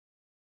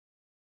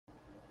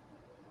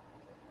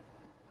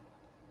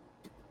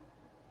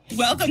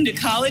Welcome to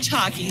College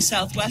Hockey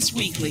Southwest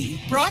Weekly,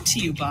 brought to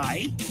you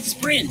by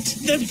Sprint,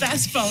 the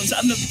best phones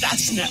on the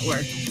best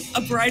network,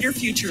 a brighter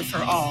future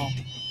for all.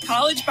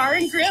 College Bar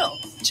and Grill.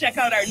 Check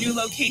out our new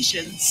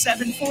location,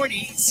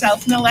 740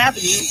 South Mill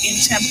Avenue in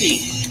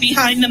Tempe,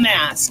 behind the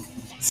mask.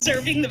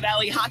 Serving the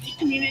Valley hockey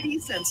community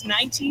since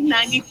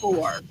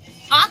 1994.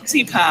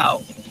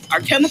 OxyPow, our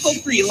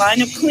chemical-free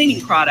line of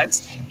cleaning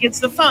products, gets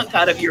the funk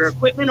out of your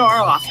equipment or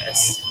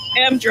office.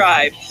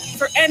 M-Drive,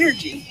 for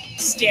energy,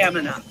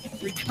 stamina,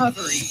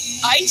 recovery.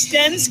 Ice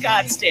Den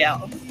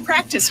Scottsdale,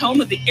 practice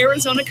home of the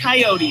Arizona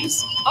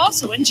Coyotes,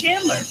 also in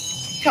Chandler.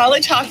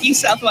 College Hockey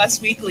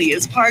Southwest Weekly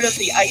is part of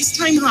the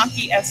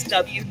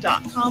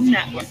IcetimeHockeySW.com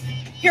network.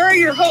 Here are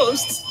your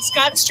hosts,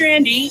 Scott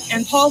Strandy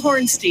and Paul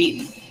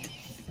Hornstein.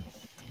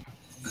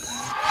 All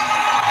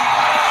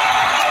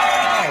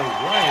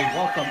right,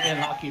 welcome in,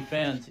 hockey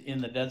fans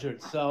in the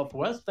Desert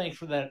Southwest. Thanks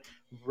for that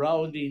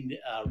rousing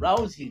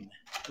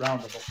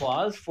round of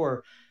applause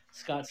for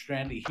Scott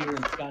Strandy here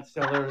in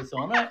Scottsdale,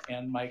 Arizona,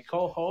 and my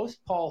co-host,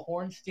 Paul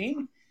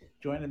Hornstein,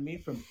 joining me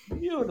from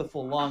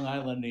beautiful Long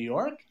Island, New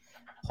York.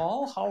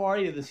 Paul, how are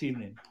you this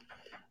evening?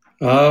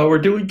 We're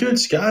doing good,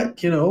 Scott.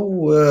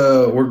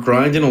 We're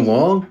grinding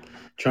along,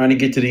 trying to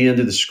get to the end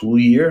of the school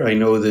year. I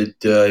know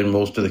that in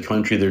most of the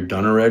country they're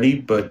done already,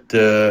 but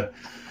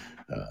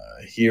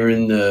here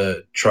in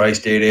the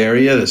tri-state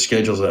area, the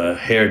schedule's a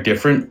hair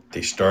different.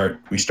 We start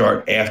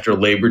after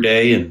Labor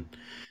Day and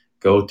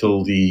go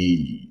till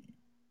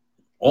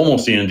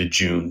almost the end of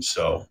June.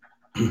 So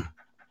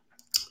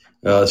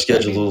the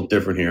schedule's a little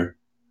different here.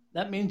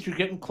 That means you're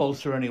getting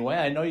closer anyway.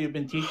 I know you've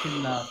been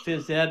teaching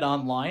phys ed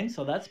online,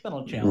 so that's been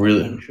a challenge,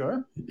 Really? I'm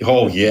sure.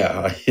 Oh,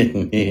 yeah.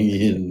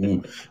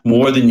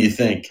 More than you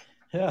think.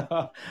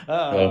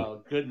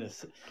 Oh,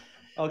 goodness.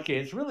 Okay,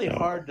 it's really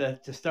hard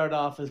to start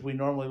off as we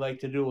normally like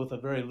to do with a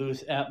very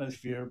loose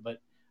atmosphere,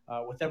 but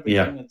with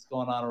everything that's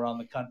going on around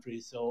the country.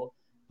 So,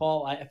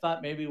 Paul, I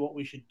thought maybe what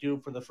we should do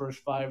for the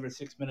first 5 or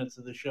 6 minutes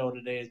of the show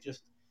today is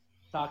just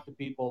talk to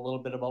people a little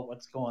bit about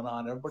what's going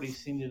on. Everybody's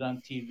seen it on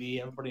TV.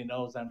 Everybody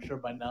knows, I'm sure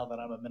by now, that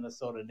I'm a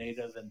Minnesota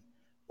native, and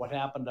what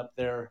happened up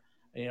there,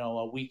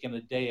 a week and a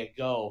day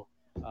ago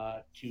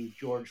to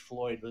George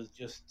Floyd was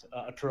just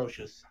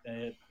atrocious.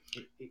 It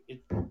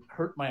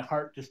hurt my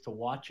heart just to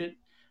watch it.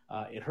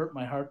 It hurt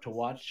my heart to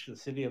watch the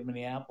city of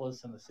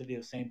Minneapolis and the city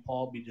of St.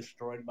 Paul be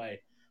destroyed by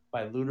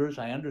looters.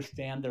 I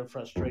understand their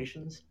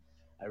frustrations.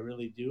 I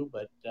really do.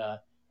 But,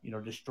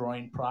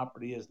 destroying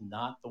property is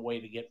not the way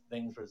to get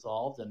things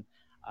resolved. And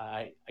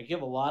I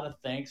give a lot of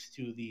thanks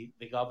to the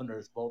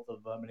governors, both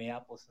of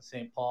Minneapolis and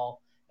St.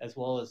 Paul, as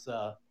well as,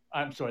 the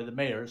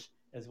mayors,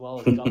 as well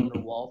as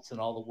Governor Walz and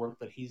all the work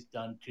that he's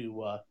done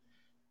to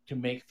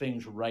make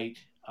things right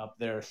up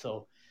there.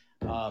 So,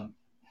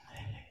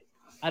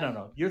 I don't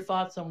know. Your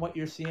thoughts on what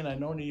you're seeing? I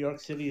know New York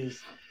City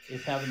is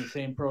having the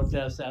same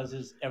protests as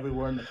is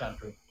everywhere in the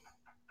country.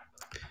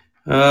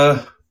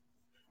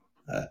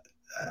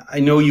 I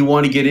know you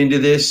want to get into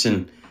this,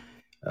 and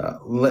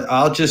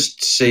I'll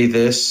just say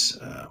this.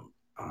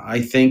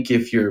 I think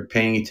if you're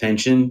paying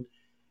attention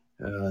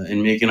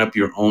and making up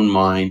your own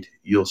mind,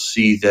 you'll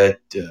see that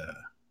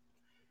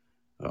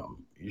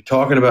you're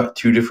talking about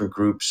two different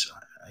groups.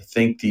 I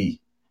think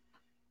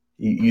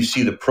you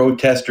see the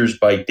protesters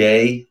by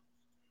day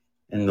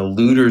and the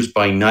looters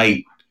by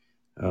night.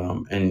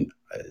 And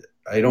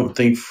I don't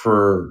think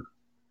for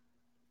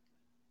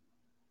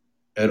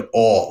at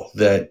all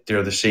that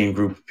they're the same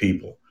group of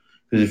people.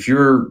 Because if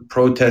you're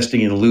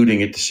protesting and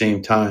looting at the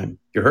same time,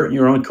 you're hurting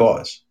your own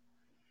cause.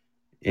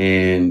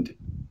 And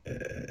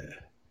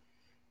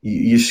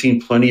you've seen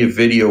plenty of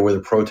video where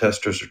the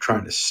protesters are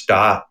trying to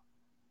stop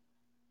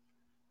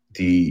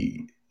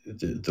the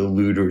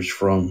looters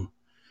from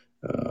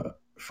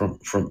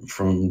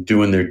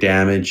doing their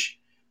damage.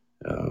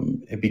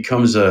 It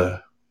becomes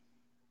a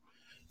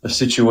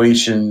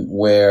situation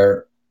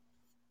where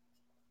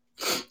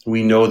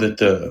we know that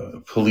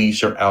the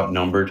police are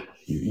outnumbered.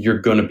 You're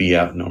going to be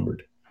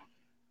outnumbered.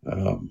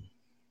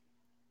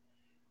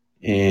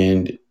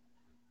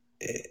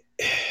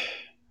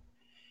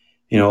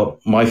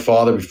 My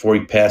father, before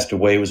he passed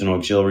away, was an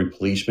auxiliary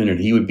policeman, and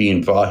he would be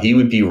involved. He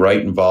would be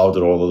right involved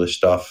in all of this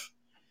stuff.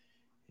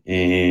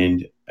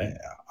 And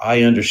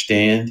I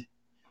understand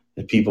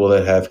that people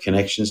that have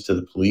connections to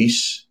the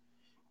police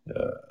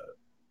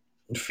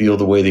feel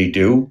the way they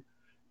do.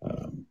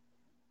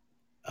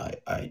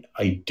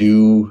 I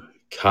do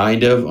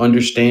kind of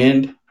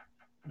understand.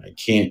 I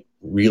can't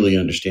really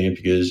understand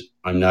because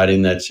I'm not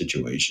in that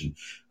situation.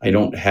 I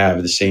don't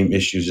have the same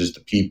issues as the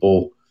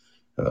people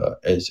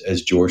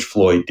as George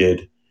Floyd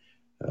did.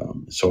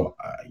 So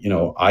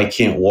I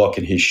can't walk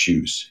in his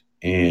shoes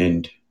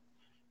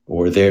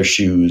or their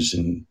shoes.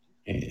 And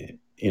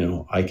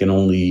I can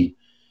only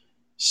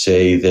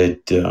say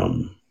that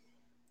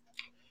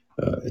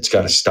it's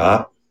got to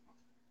stop.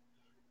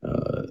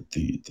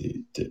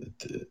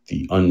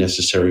 The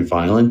unnecessary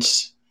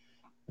violence.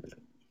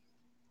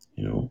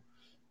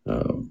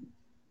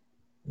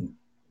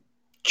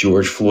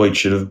 George Floyd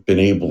should have been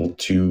able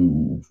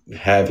to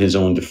have his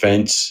own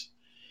defense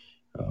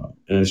And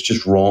it's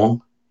just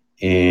wrong.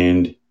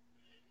 And,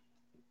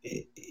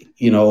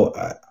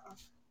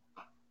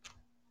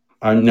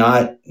 I'm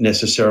not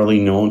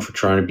necessarily known for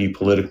trying to be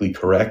politically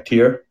correct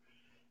here.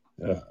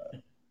 But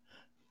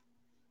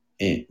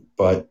let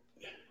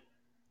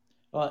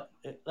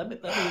me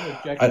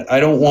interject. I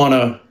don't want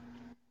to.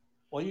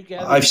 Well, you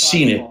gather. I've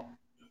seen it. Paul.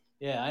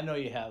 Yeah, I know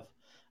you have.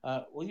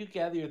 Will you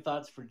gather your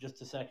thoughts for just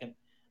a second?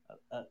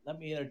 Let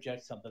me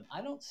interject something.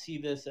 I don't see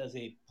this as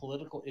a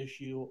political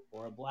issue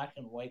or a black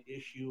and white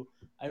issue.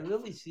 I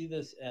really see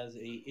this as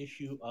a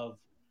issue of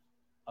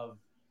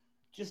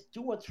just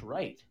do what's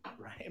right,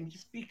 right? I mean,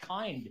 just be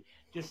kind.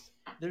 Just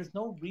there's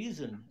no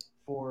reason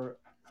for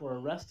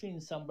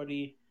arresting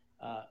somebody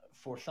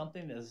for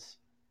something as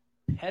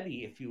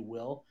petty, if you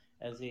will,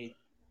 as a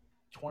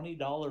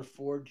 $20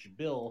 forged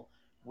bill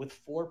with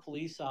 4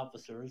 police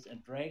officers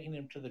and dragging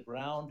him to the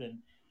ground and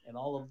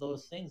all of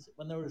those things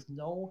when there was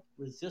no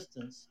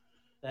resistance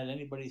that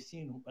anybody's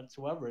seen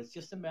whatsoever. It's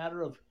just a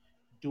matter of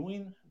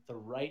doing the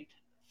right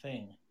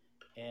thing.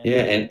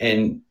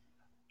 And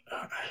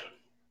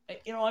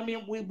I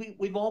mean,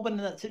 we've all been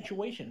in that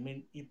situation. I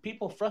mean,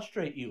 people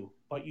frustrate you,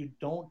 but you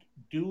don't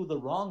do the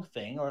wrong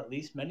thing, or at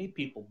least many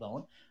people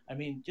don't. I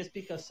mean, just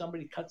because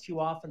somebody cuts you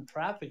off in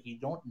traffic, you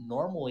don't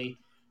normally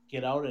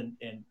get out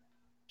and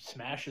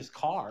smash his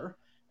car.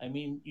 I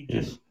mean, you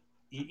just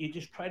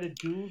try to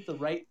do the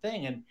right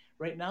thing. And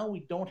right now,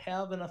 we don't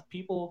have enough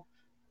people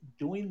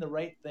doing the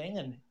right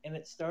thing, and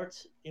it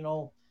starts,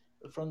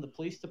 from the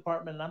police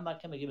department. And I'm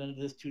not going to get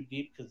into this too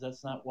deep because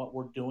that's not what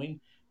we're doing.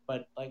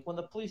 But like when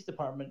the police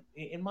department,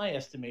 in my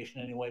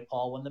estimation anyway,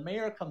 Paul, when the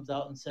mayor comes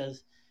out and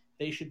says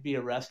they should be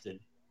arrested,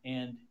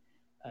 and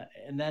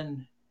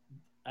then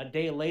a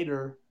day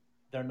later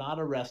they're not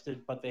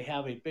arrested, but they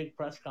have a big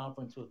press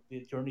conference with the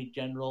attorney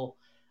general,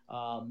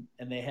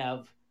 and they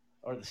have,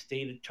 or the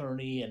state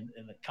attorney and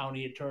the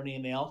county attorney,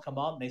 and they all come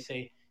out and they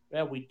say,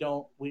 yeah, we're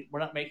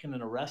not making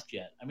an arrest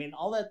yet. I mean,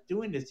 all that's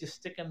doing is just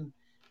sticking,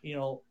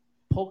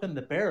 poking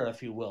the bear,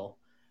 if you will.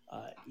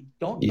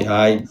 Don't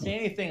say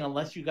anything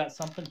unless you got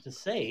something to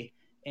say.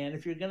 And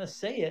if you're going to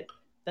say it,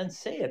 then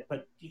say it.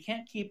 But you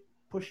can't keep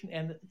pushing.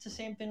 And it's the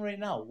same thing right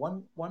now.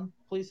 One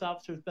police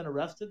officer has been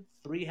arrested,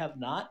 3 have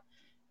not.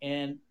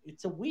 And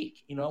it's a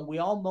week. We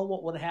all know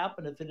what would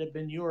happen if it had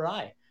been you or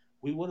I.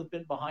 We would have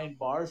been behind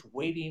bars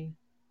waiting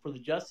for the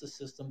justice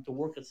system to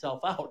work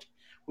itself out.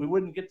 We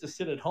wouldn't get to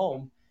sit at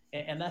home.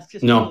 And that's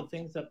just one of the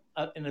things that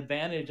an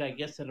advantage, I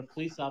guess, that a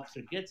police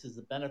officer gets is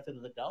the benefit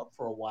of the doubt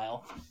for a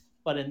while.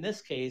 But in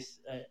this case,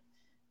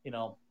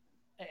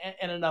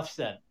 and enough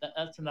said.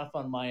 That's enough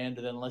on my end.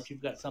 And unless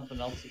you've got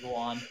something else to go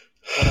on,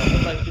 what I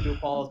would like to do,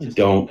 Paul, is just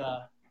take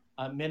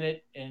a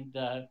minute and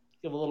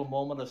give a little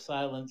moment of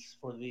silence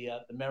for the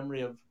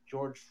memory of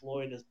George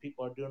Floyd, as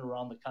people are doing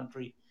around the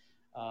country.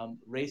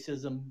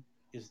 Racism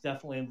is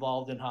definitely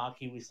involved in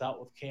hockey. We saw it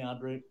with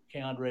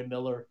Keandre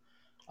Miller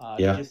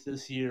just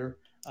this year.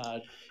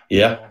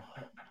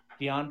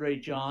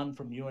 DeAndre John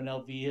from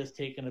UNLV has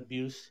taken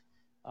abuse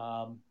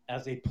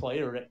as a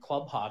player at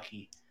club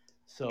hockey.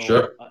 So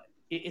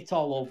it's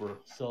all over.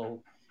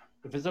 So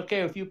if it's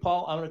okay with you,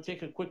 Paul, I'm going to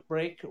take a quick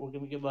break. We're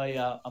going to give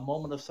a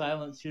moment of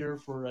silence here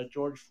for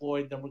George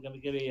Floyd. Then we're going to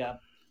get a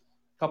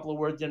couple of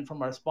words in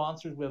from our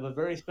sponsors. We have a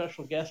very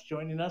special guest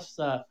joining us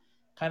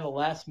kind of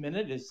last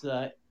minute. Is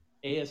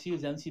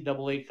ASU's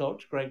NCAA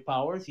coach, Greg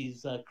Powers.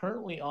 He's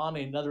currently on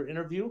another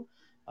interview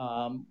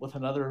with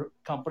another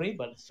company,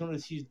 but as soon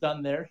as he's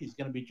done there, he's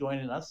going to be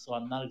joining us. So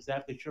I'm not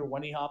exactly sure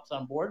when he hops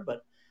on board,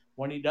 but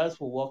when he does,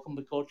 we'll welcome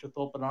the coach with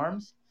open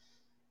arms.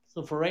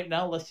 So for right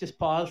now, let's just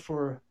pause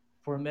for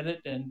a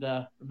minute and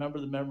remember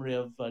the memory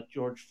of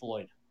George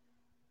Floyd.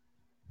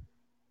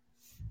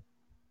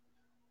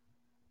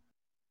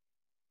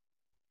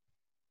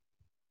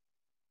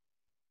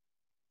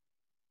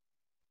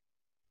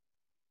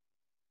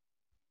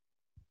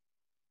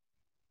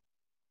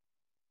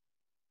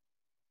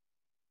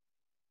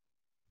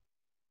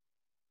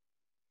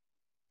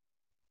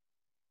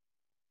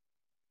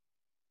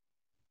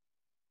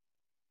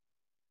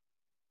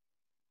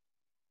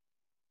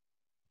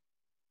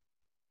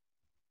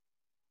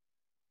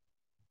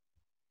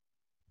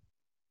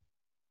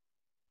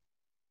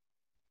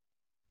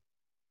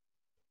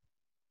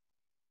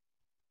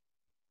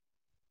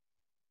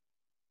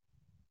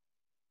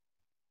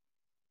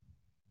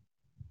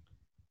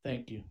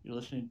 Thank you. You're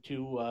listening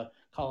to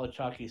College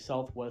Hockey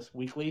Southwest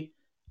Weekly,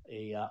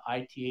 a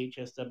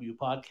ITHSW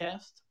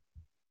podcast.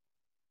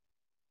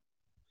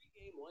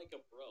 Pre-game like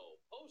a pro,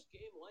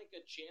 post-game like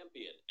a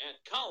champion at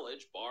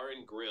College Bar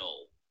and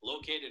Grill.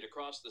 Located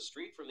across the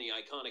street from the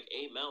iconic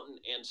A Mountain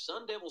and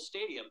Sun Devil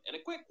Stadium and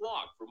a quick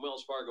walk from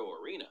Wells Fargo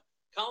Arena,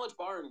 College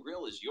Bar and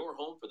Grill is your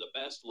home for the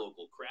best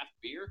local craft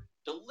beer,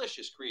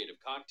 delicious creative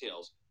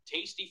cocktails,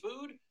 tasty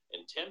food,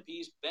 and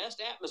Tempe's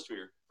best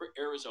atmosphere for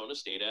Arizona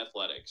State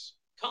athletics.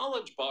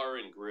 College Bar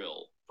and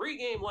Grill.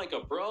 Pre-game like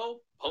a pro,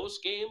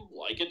 post-game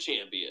like a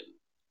champion.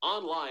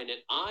 Online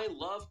at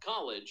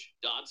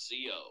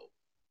ilovecollege.co.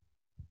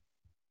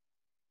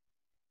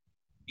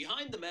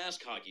 Behind the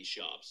Mask Hockey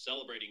Shop,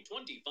 celebrating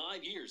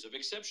 25 years of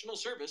exceptional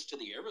service to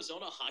the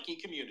Arizona hockey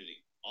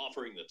community,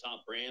 offering the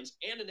top brands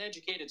and an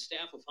educated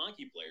staff of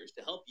hockey players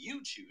to help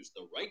you choose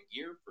the right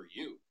gear for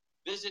you.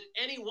 Visit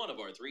any one of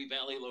our 3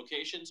 Valley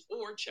locations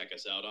or check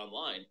us out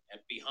online at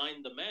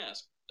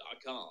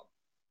behindthemask.com.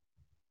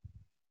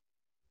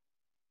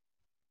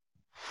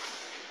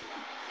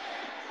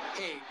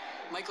 Hey,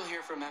 Michael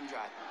here from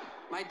M-Drive.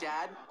 My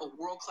dad, a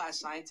world-class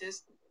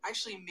scientist,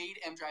 actually made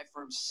M-Drive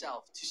for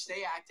himself to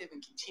stay active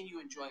and continue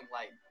enjoying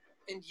life.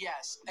 And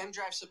yes,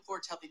 M-Drive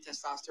supports healthy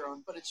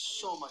testosterone, but it's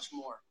so much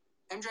more.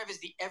 M-Drive is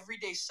the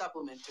everyday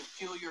supplement to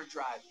fuel your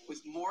drive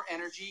with more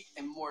energy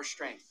and more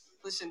strength.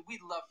 Listen,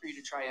 we'd love for you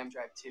to try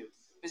M-Drive too.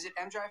 Visit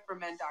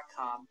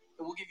mdriveformen.com and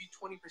we'll give you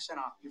 20%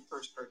 off your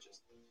first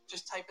purchase.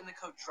 Just type in the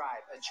code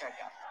DRIVE at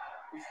checkout.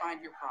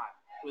 Refine your prime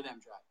with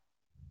M-Drive.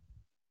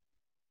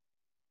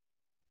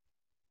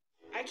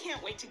 I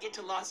can't wait to get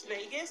to Las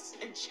Vegas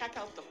and check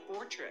out the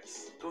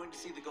Fortress. Going to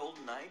see the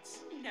Golden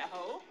Knights?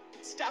 No,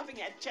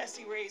 stopping at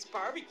Jesse Ray's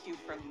Barbecue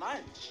for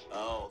lunch.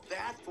 Oh,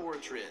 that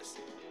Fortress.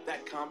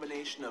 That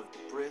combination of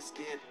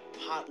brisket,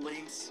 hot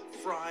links,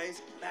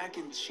 fries, mac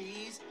and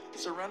cheese,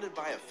 surrounded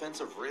by a fence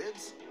of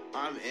ribs?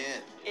 I'm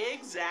in.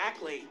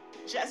 Exactly.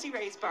 Jesse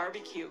Ray's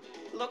Barbecue,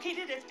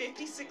 located at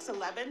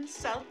 5611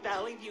 South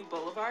Valley View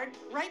Boulevard,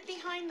 right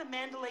behind the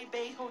Mandalay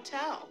Bay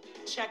Hotel.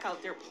 Check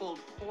out their pulled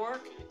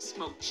pork,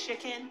 smoked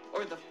chicken,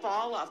 or the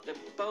fall off the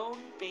bone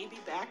baby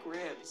back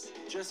ribs.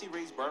 Jesse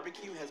Ray's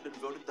Barbecue has been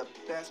voted the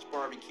best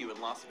barbecue in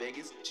Las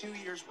Vegas 2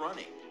 years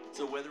running.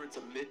 So whether it's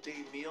a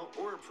midday meal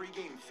or a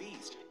pregame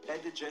feast,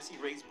 head to Jesse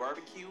Ray's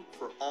Barbecue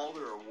for all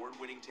their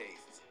award-winning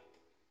tastes.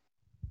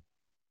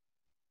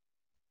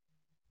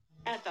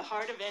 At the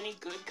heart of any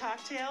good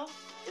cocktail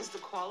is the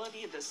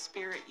quality of the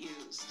spirit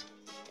used.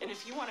 And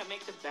if you want to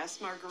make the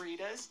best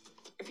margaritas,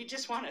 if you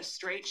just want a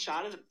straight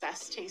shot of the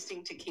best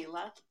tasting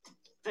tequila,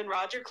 then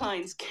Roger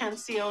Klein's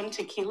Cancion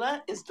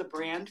Tequila is the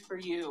brand for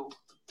you.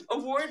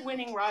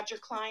 Award-winning Roger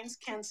Klein's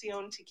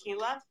Cancion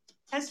Tequila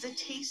has the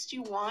taste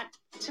you want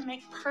to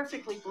make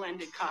perfectly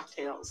blended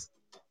cocktails,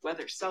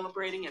 whether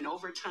celebrating an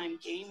overtime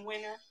game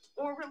winner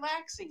or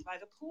relaxing by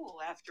the pool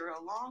after a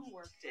long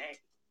workday.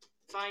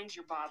 Find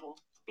your bottle,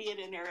 be it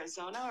in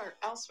Arizona or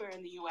elsewhere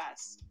in the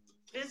U.S.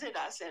 Visit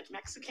us at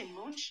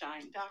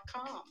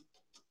MexicanMoonshine.com.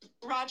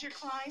 Roger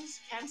Klein's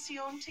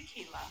Cancion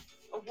Tequila,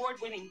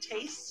 award-winning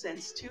taste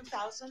since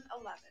 2011.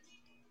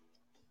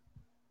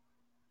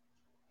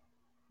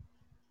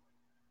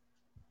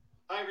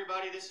 Hi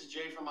everybody, this is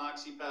Jay from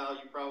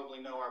OxyPal. You probably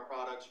know our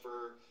products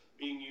for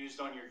being used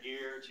on your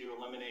gear to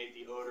eliminate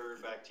the odor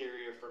and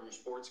bacteria from your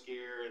sports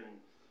gear and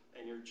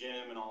your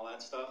gym and all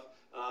that stuff.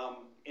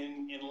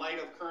 In light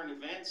of current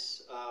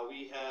events,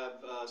 we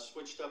have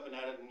switched up and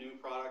added a new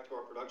product to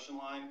our production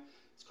line.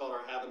 It's called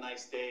our Have a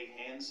Nice Day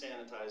hand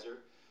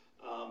sanitizer.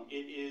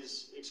 It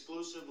is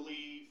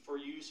exclusively for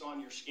use on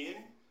your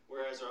skin,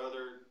 whereas our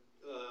other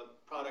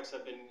products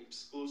have been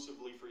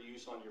exclusively for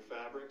use on your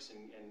fabrics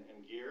and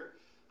gear.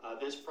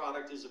 This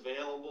product is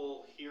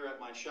available here at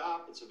my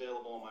shop. It's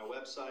available on my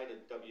website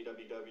at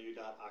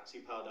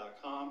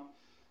www.oxypal.com.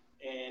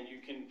 And you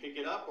can pick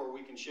it up or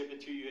we can ship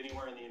it to you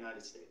anywhere in the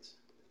United States.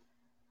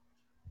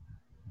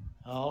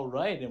 All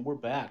right, and we're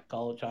back.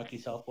 College Hockey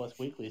Southwest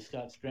Weekly.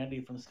 Scott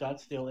Strandy from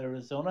Scottsdale,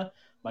 Arizona.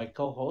 My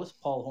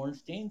co-host, Paul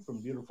Hornstein from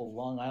beautiful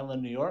Long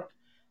Island, New York.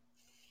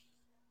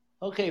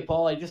 Okay,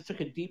 Paul, I just took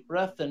a deep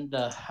breath, and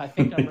I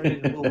think I'm ready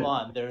to move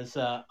on. There's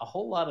a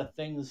whole lot of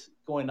things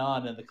going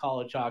on in the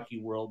college hockey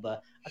world.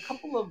 A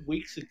couple of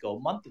weeks ago, a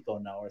month ago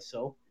now or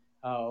so,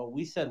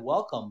 we said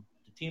welcome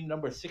to team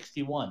number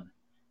 61.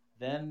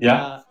 Then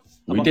about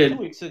 2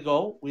 weeks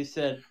ago, we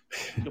said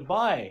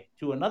goodbye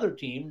to another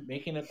team,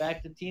 making it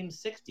back to Team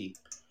 60.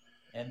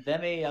 And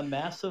then a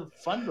massive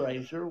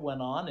fundraiser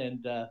went on,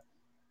 and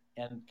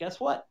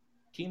guess what?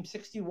 Team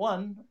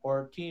 61,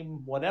 or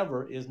Team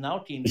whatever, is now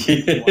Team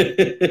 61,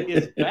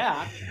 is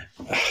back.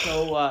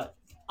 So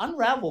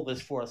unravel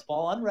this for us,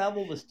 Paul.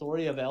 Unravel the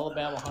story of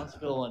Alabama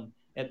Huntsville, and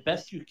at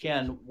best you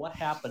can, what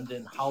happened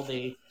and how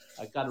they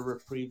got a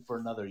reprieve for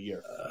another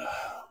year.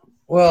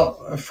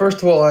 Well, first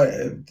of all,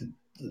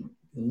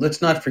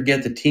 let's not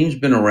forget the team's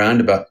been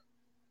around about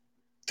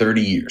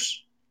 30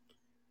 years.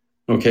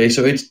 Okay,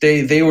 so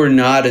they were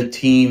not a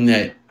team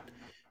that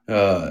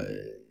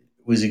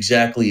was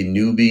exactly a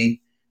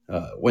newbie.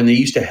 When they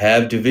used to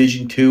have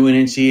Division II in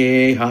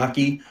NCAA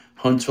hockey,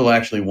 Huntsville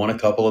actually won a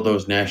couple of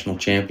those national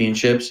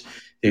championships.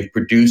 They've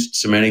produced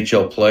some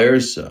NHL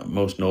players,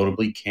 most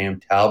notably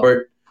Cam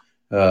Talbot.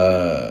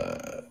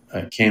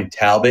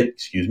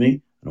 Excuse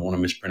me. I don't want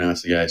to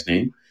mispronounce the guy's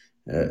name.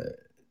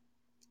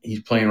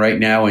 He's playing right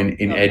now in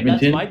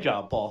Edmonton. That's my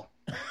job, Paul.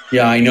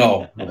 Yeah, I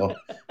know.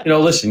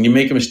 Well, listen, you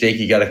make a mistake,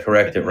 you got to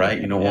correct it, right?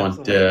 You don't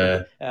want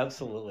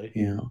absolutely.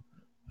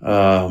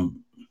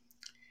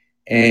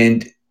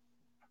 And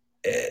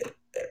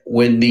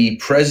when the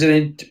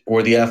president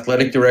or the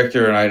athletic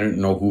director, and I don't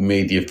know who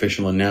made the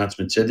official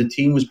announcement, said the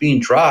team was being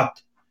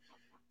dropped,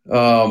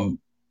 there's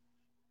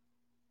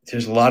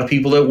a lot of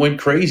people that went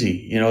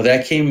crazy.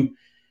 That came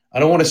I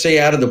don't want to say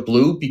out of the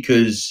blue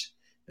because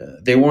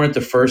they weren't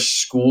the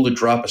first school to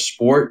drop a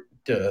sport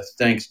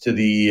thanks to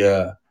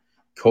the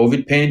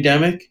COVID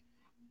pandemic.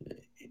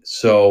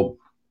 So,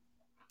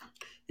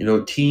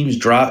 teams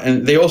drop,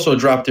 and they also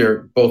dropped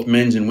their both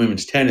men's and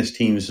women's tennis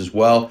teams as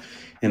well.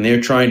 And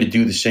they're trying to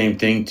do the same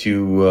thing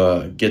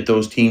to get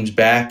those teams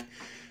back.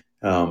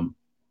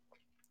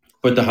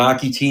 But the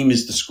hockey team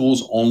is the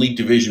school's only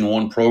Division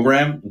I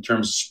program in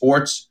terms of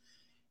sports.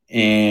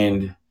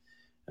 And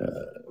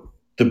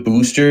the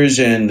boosters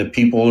and the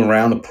people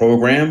around the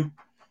program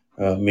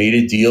made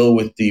a deal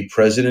with the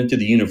president of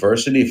the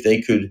university. If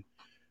they could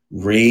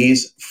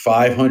raise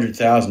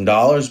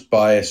 $500,000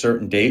 by a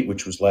certain date,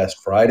 which was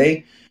last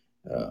Friday,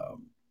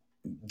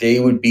 they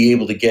would be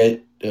able to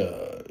get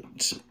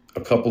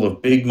a couple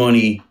of big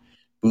money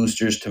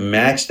boosters to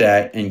match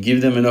that and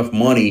give them enough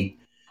money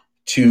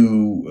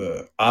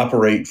to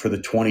operate for the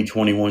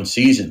 2021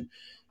 season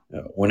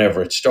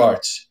whenever it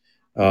starts.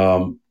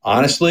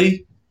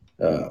 Honestly,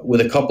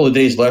 with a couple of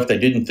days left, I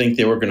didn't think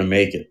they were going to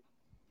make it.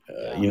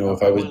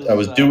 If I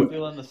was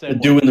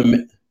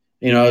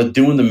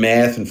doing the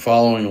math and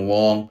following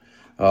along,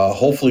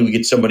 hopefully we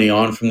get somebody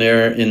on from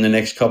there in the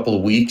next couple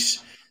of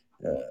weeks.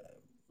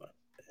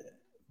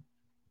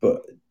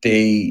 But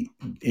they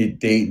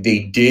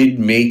did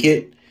make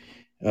it,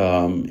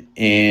 and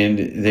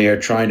they are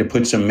trying to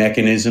put some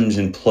mechanisms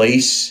in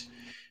place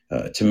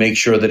to make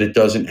sure that it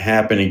doesn't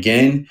happen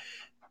again,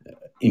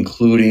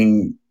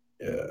 including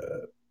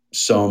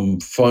some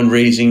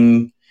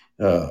fundraising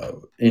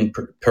in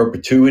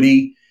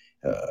perpetuity.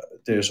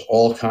 There's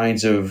all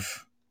kinds of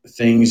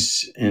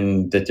things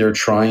that they're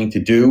trying to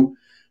do.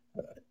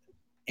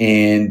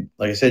 And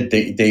like I said,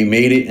 they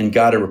made it and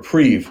got a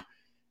reprieve.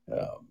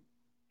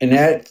 And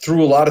that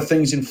threw a lot of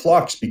things in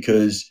flux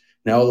because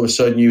now all of a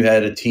sudden you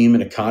had a team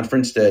in a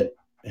conference that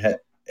had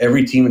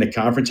every team in a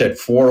conference had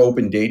 4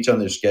 open dates on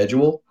their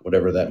schedule,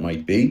 whatever that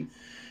might be.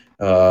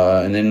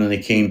 And then when they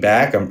came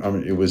back,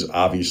 it was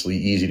obviously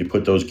easy to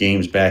put those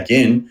games back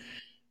in.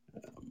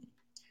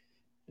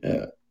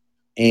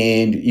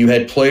 And you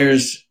had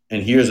players,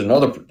 and here's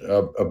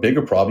a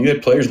bigger problem. You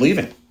had players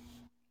leaving.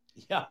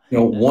 Yeah.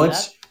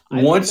 Once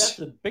that's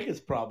the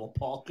biggest problem,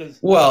 Paul.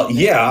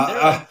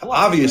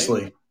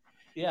 Obviously. Right?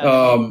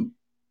 Yeah.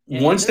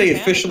 Once they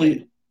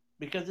officially,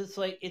 because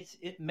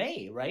it's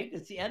May, right?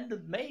 It's the end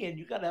of May, and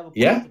you got to have a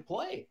place to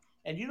play,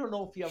 and you don't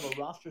know if you have a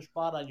roster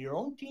spot on your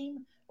own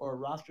team or a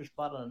roster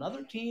spot on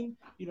another team.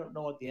 You don't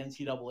know what the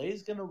NCAA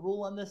is going to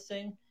rule on this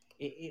thing.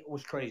 It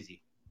was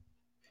crazy.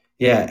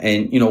 Yeah,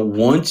 and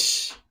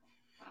once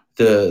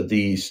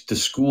the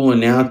school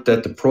announced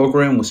that the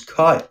program was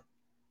cut,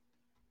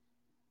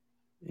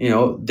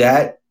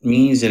 that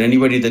means that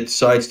anybody that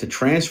decides to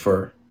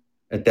transfer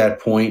at that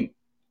point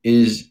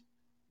is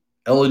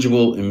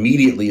eligible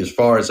immediately, as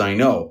far as I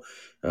know.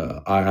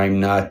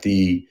 I'm not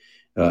the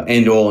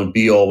end-all and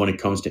be-all when it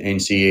comes to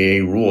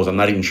NCAA rules. I'm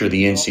not even sure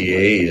the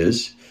NCAA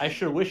is. I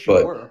sure wish you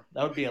were.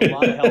 That would be a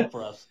lot of help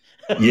for us.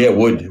 Yeah, it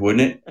would,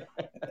 wouldn't it?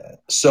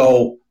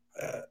 So,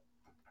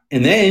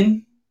 and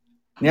then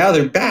now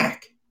they're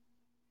back.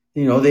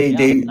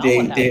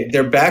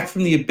 They're back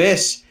from the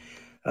abyss,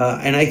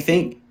 and I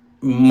think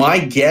my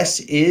guess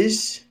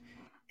is,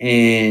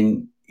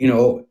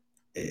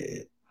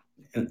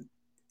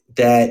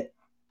 that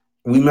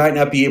we might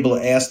not be able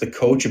to ask the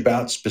coach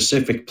about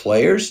specific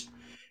players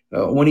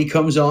when he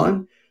comes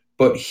on,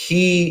 but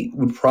he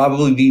would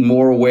probably be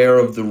more aware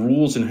of the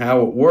rules and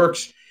how it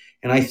works.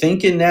 And I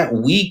think in that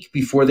week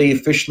before they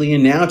officially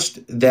announced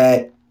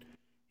that,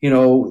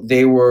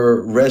 they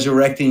were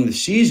resurrecting the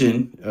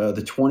season,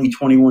 the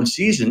 2021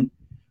 season,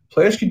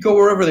 players could go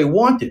wherever they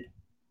wanted.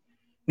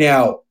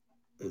 Now,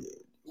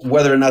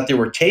 whether or not there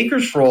were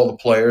takers for all the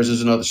players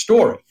is another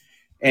story.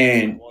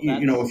 And,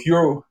 if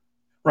you're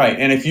right,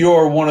 and if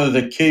you're one of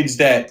the kids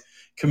that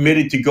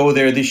committed to go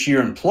there this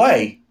year and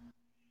play,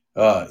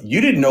 you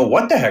didn't know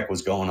what the heck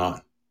was going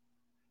on.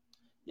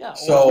 Yeah.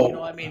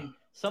 So,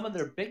 some of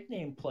their big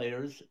name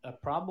players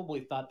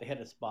probably thought they had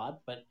a spot,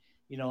 but,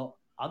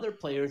 other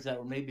players that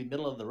were maybe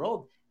middle of the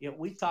road,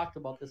 we've talked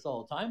about this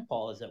all the time,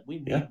 Paul, is that we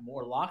need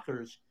more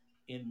lockers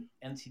in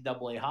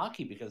NCAA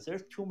hockey because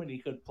there's too many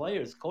good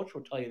players. Coach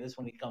will tell you this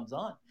when he comes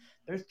on.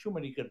 There's too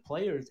many good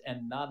players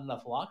and not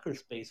enough locker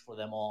space for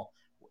them all.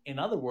 In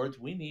other words,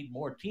 we need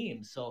more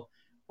teams. So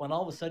when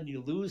all of a sudden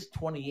you lose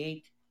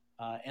 28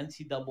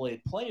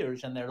 NCAA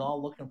players and they're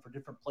all looking for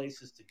different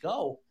places to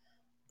go,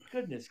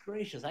 goodness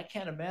gracious, I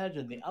can't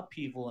imagine the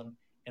upheaval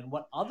and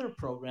what other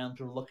programs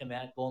are looking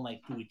at going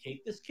like, do we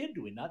take this kid?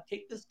 Do we not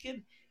take this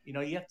kid? You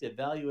have to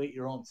evaluate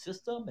your own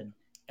system. And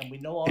we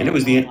know all over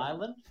the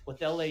island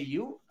with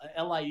LIU,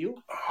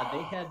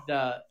 they had,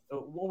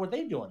 what were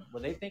they doing? Were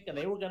they thinking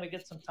they were going to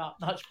get some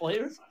top-notch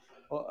players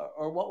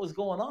or what was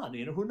going on?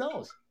 Who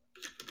knows?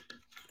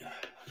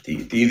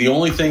 The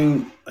only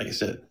thing, like I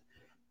said,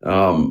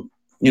 and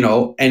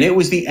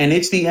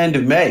it's the end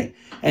of May.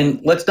 And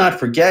let's not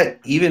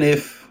forget, even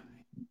if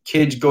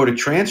kids go to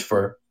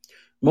transfer,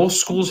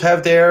 most schools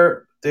have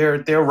their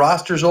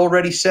rosters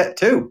already set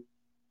too.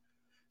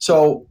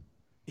 So,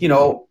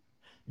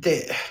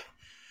 that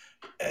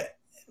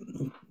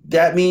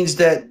means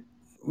that,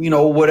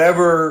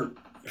 whatever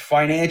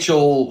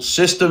financial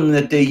system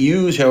that they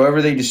use,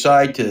 however they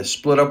decide to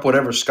split up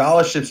whatever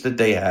scholarships that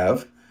they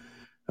have,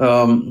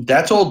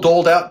 that's all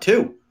doled out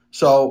too.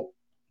 So,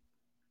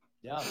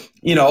 yeah,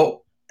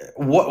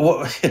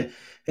 what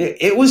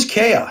it was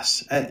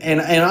chaos,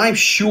 and I'm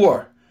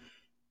sure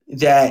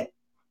that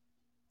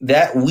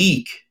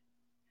week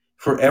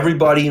for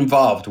everybody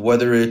involved,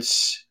 whether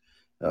it's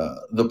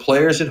the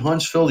players at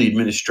Huntsville, the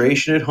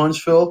administration at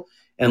Huntsville,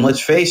 and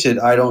let's face it,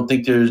 I don't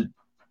think there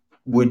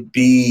would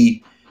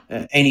be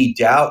any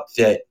doubt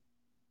that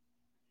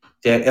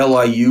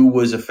LIU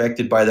was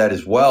affected by that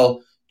as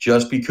well,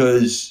 just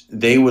because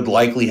they would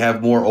likely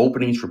have more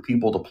openings for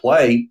people to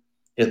play,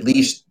 at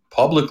least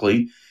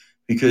publicly,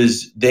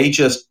 because they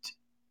just,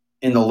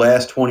 in the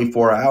last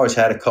 24 hours,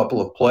 had a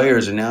couple of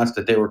players announce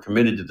that they were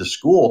committed to the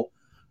school.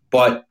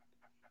 But,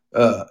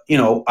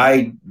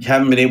 I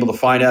haven't been able to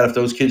find out if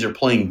those kids are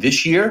playing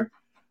this year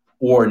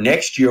or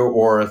next year,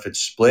 or if it's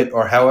split,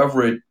 or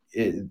however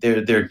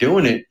they're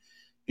doing it,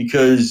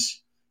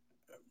 because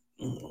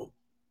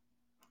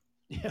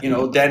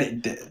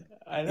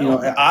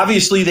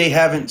obviously they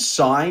haven't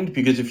signed,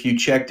 because if you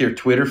check their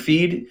Twitter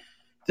feed,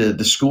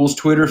 the school's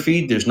Twitter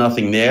feed, there's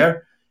nothing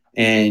there.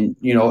 And,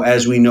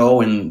 as we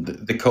know, and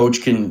the coach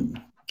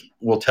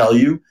will tell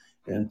you,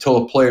 until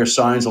a player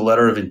signs a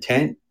letter of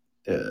intent,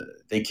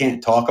 they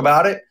can't talk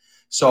about it.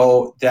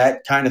 So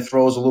that kind of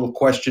throws a little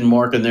question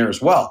mark in there as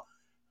well.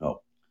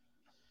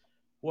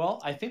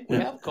 Well, I think we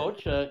have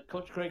Coach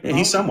Craig. Yeah,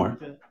 he's somewhere.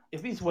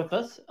 If he's with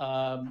us,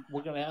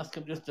 we're going to ask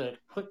him just to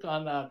click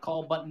on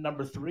call button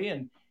number 3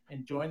 and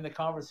join the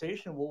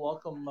conversation. We'll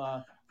welcome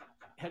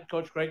head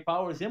coach Greg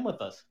Powers in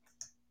with us.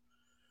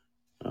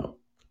 Oh,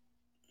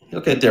 he'll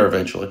get there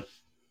eventually.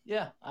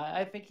 Yeah,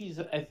 I think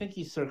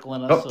he's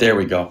circling us. Oh, there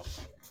we go.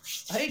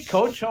 Hey,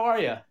 Coach, how are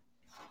you?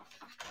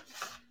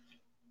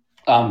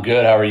 I'm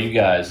good. How are you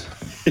guys?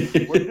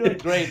 We're doing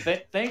great.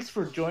 Thanks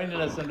for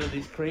joining us under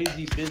these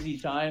crazy busy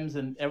times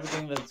and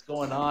everything that's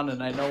going on.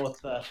 And I know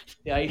with the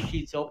ice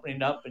sheets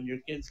opening up and your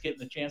kids getting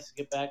the chance to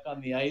get back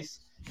on the ice,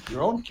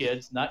 your own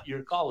kids, not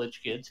your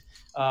college kids.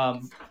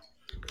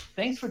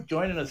 Thanks for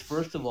joining us,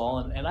 first of all.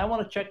 And I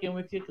want to check in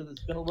with you because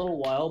it's been a little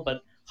while.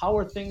 But how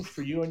are things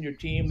for you and your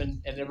team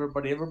and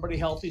everybody? Everybody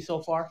healthy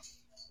so far?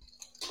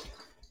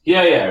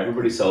 Yeah,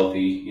 everybody's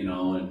healthy,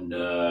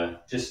 and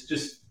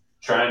just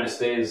trying to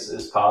stay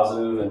as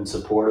positive and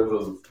supportive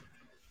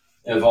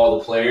of all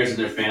the players and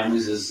their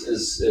families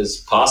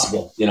as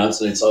possible.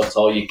 It's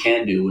all you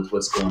can do with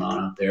what's going on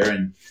out there,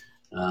 and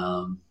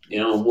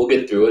we'll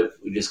get through it.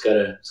 We just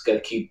gotta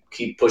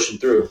keep pushing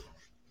through.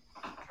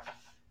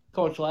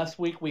 Coach, last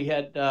week we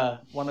had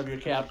one of your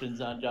captains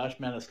on, Josh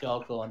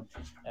Maniscalco,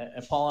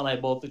 and Paul and I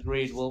both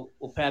agreed we'll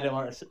pat him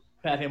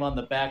on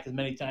the back as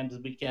many times as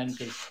we can,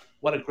 because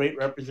what a great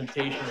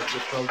representation of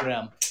your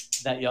program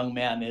that young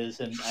man is,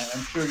 and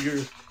I'm sure you're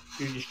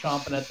just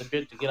chomping at the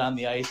bit to get on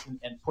the ice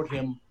and put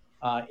him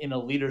in a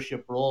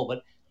leadership role.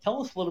 But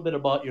tell us a little bit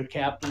about your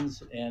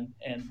captains and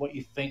what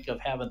you think of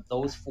having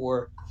those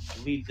 4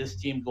 lead this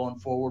team going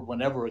forward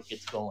whenever it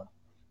gets going.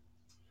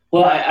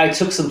 Well, I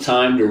took some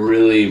time to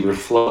really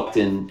reflect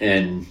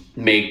and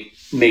make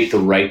the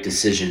right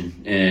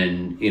decision.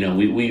 And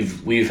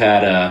we've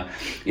had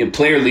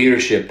player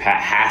leadership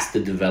has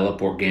to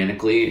develop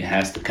organically. It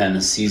has to kind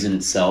of season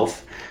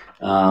itself.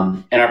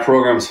 And our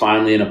program's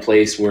finally in a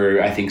place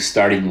where I think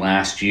starting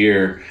last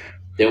year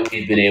that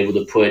we've been able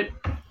to put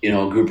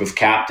a group of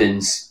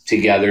captains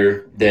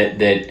together that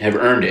have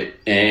earned it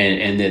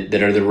and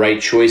that are the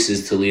right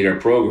choices to lead our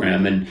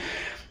program. And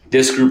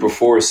this group of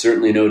 4 is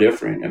certainly no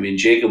different. I mean,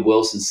 Jacob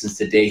Wilson, since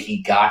the day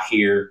he got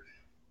here,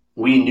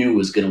 we knew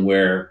was going to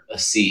wear a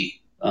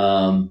C.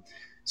 So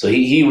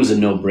he was a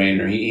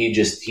no-brainer.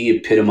 He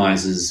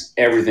epitomizes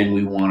everything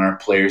we want our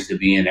players to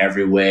be in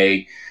every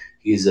way.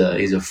 He's a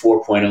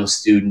 4.0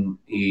 student.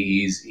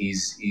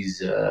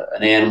 He's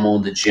an animal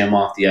in the gym,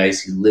 off the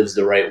ice. He lives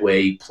the right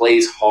way. He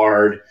plays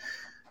hard.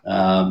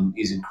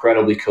 He's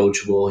incredibly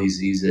coachable.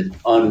 He's an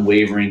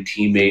unwavering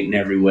teammate in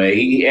every way.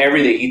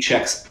 He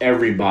checks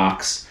every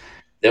box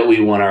that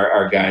we want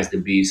our guys to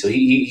be. So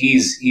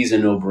he's a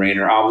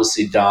no-brainer.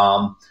 Obviously,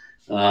 Dom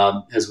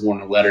has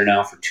worn a letter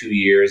now for 2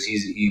 years.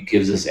 He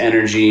gives us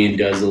energy and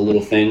does the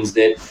little things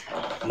that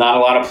not a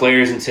lot of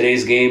players in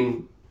today's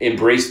game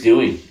embrace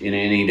doing, and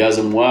he does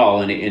them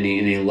well, and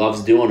he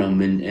loves doing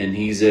them. And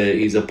he's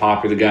a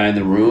popular guy in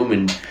the room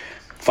and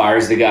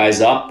fires the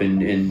guys up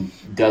and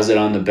does it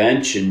on the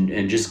bench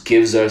and just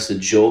gives us a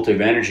jolt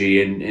of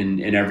energy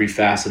in every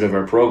facet of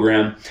our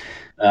program.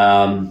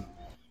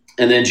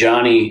 And then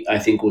Johnny, I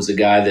think, was a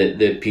guy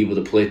that people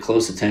that played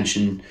close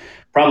attention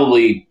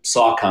probably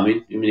saw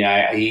coming. I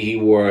mean, he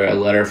wore a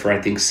letter for,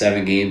 I think,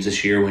 7 games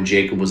this year when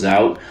Jacob was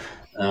out,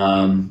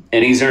 and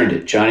he's earned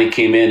it. Johnny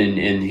came in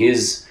and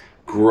his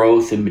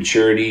growth and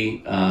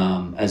maturity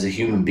as a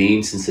human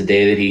being since the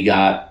day that he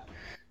got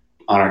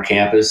on our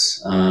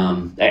campus,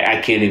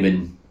 I can't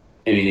even.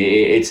 I mean,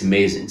 it's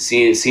amazing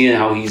seeing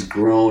how he's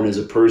grown as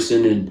a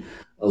person and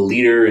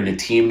leader and a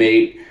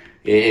teammate.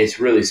 It's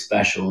really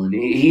special, and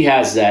he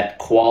has that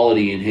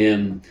quality in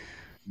him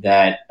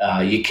that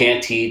you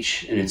can't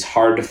teach, and it's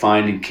hard to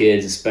find in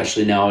kids,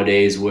 especially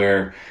nowadays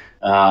where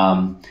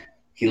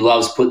he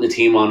loves putting the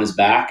team on his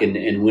back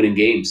and winning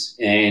games,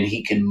 and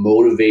he can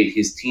motivate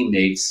his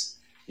teammates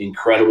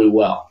incredibly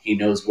well. He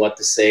knows what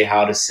to say,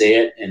 how to say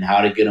it, and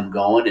how to get them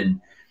going, and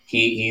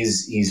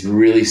he's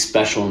really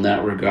special in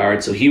that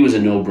regard. So he was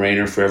a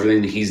no-brainer for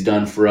everything that he's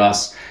done for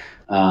us.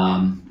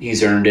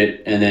 He's earned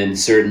it, and then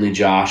certainly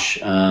Josh.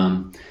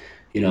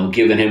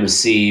 Giving him a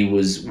C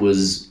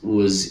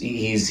was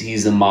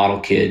he's a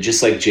model kid,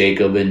 just like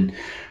Jacob, and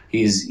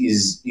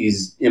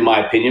he's in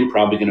my opinion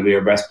probably going to be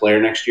our best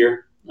player next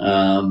year.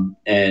 That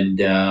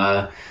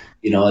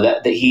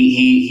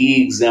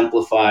he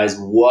exemplifies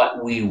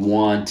what we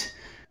want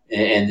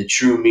and the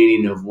true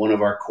meaning of one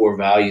of our core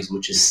values,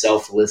 which is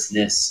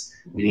selflessness.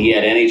 I mean, he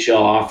had NHL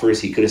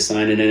offers. He could have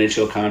signed an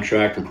NHL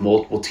contract with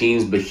multiple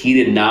teams, but he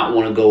did not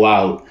want to go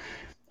out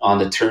on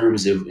the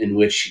terms in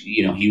which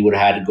he would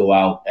have had to go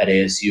out at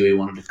ASU. He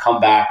wanted to come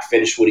back,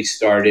 finish what he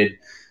started,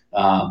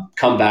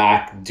 come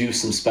back, do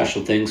some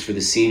special things for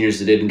the seniors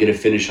that didn't get a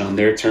finish on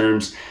their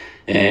terms.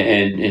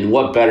 And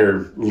what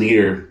better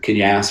leader can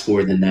you ask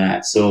for than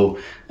that? So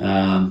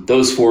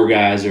those four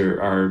guys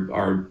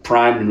are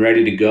primed and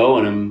ready to go,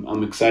 and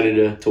I'm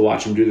excited to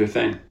watch them do their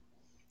thing.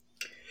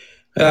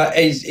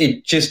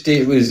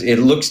 It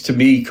looks to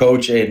me,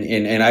 Coach,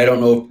 and I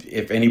don't know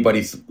if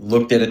anybody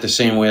looked at it the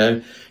same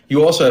way.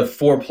 You also have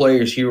four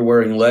players here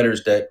wearing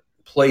letters that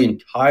play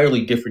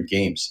entirely different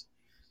games.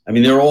 I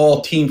mean, they're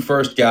all team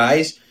first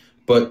guys,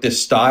 but the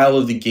style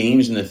of the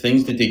games and the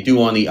things that they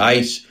do on the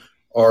ice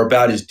are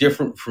about as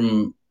different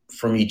from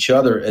each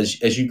other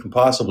as you can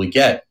possibly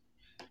get.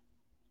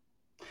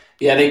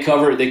 Yeah, they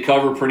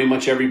cover pretty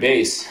much every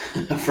base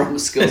from a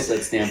skill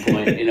set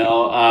standpoint. And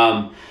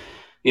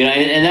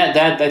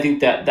that I think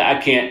that I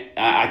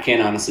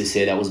can't honestly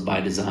say that was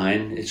by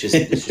design. It's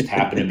just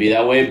happened to be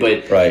that way.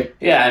 But right.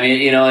 Yeah, I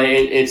mean,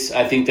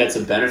 I think that's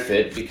a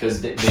benefit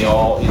because they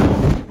all,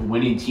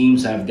 winning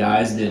teams have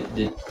guys that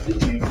do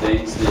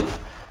things that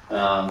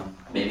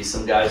maybe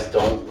some guys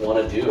don't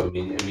want to do. I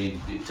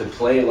mean, to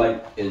play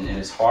like and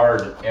it's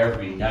hard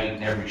every night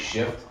and every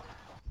shift,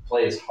 to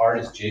play as hard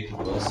as Jacob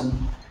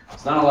Wilson.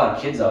 There's not a lot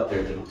of kids out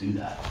there that'll do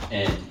that,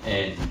 and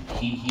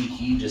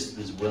he just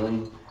is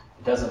willing.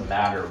 It doesn't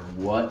matter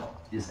what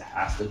is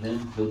asked of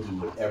him. He'll do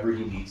whatever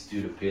he needs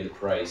to pay the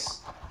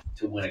price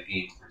to win a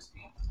game for his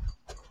team.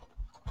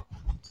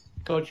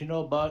 Coach,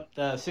 about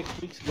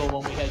 6 weeks ago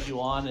when we had you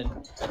on and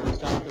we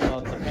talked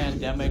about the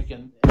pandemic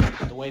and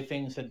the way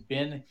things had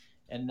been,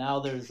 and now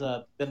there's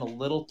been a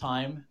little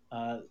time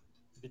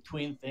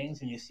between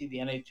things, and you see the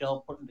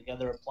NHL putting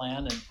together a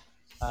plan. And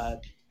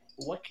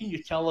what can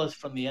you tell us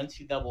from the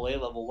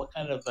NCAA level? What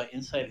kind of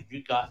insight have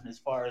you gotten as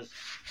far as,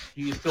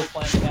 do you still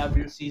plan to have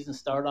your season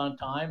start on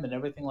time and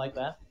everything like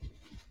that?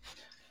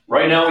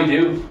 Right now we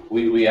do.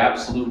 We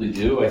absolutely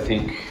do. I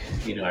think,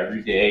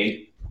 every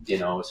day,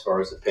 as far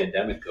as the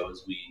pandemic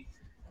goes,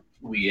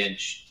 we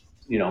inch,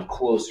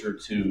 closer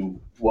to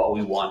what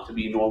we want to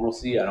be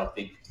normalcy. I don't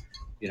think,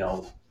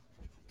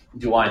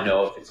 do I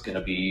know if it's going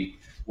to be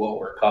what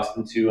we're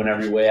accustomed to in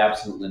every way?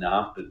 Absolutely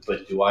not.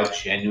 But do I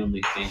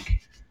genuinely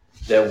think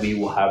that we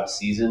will have a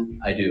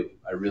season? I do.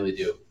 I really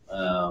do.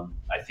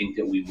 I think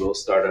that we will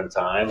start on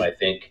time. I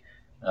think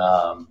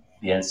the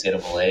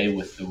NCAA,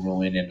 with the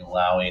ruling and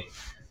allowing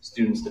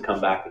students to come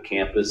back to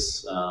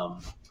campus,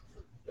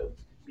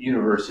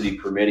 university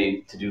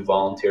permitting to do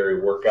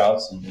voluntary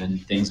workouts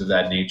and things of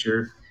that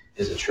nature,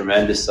 is a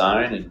tremendous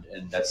sign.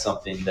 And that's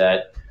something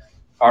that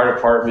our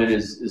department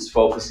is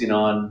focusing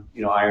on,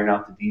 iron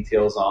out the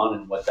details on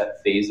and what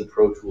that phased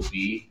approach will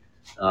be.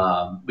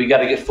 We got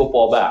to get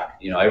football back.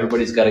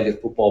 Everybody's got to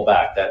get football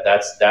back.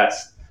 That's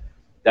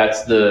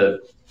the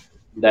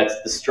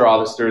straw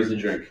that stirs the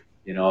drink.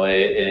 And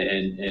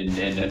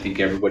I think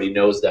everybody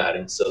knows that.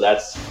 And so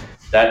that's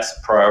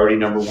priority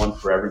number one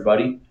for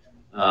everybody.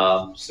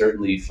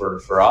 Certainly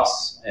for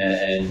us,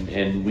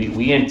 and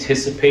we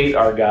anticipate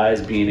our guys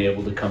being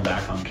able to come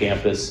back on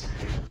campus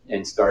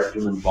and start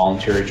doing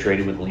voluntary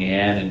training with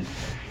Leanne and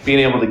being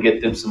able to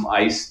get them some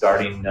ice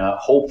starting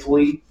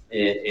hopefully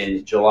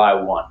in July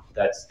 1.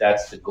 That's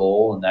the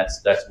goal, and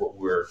that's what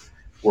we're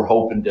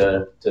hoping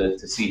to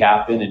see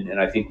happen, and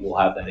I think we'll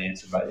have that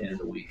answer by the end of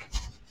the week.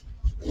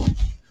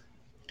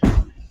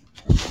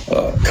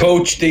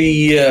 Coach,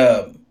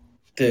 the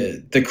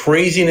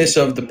craziness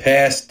of the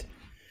past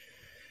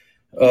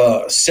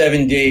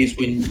 7 days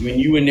when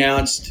you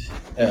announced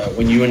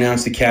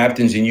the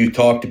captains and you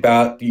talked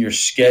about your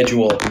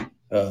schedule,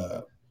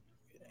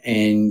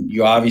 and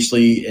you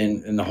obviously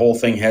and the whole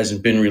thing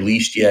hasn't been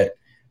released yet.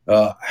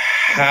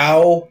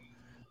 How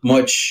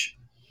much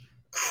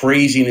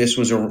craziness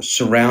was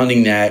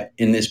surrounding that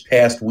in this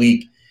past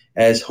week,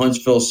 as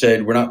Huntsville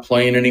said, we're not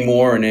playing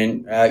anymore, and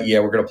then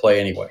we're going to play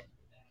anyway.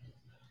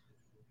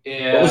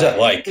 Yeah, what was that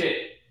like?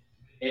 It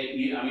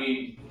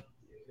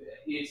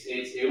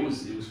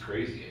was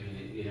crazy. I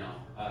mean,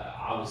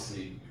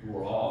 obviously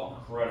we're all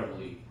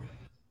incredibly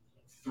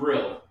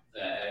thrilled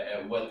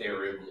at what they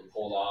were able to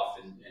pull off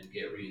and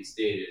get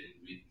reinstated.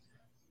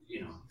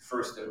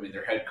 First,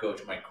 their head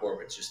coach, Mike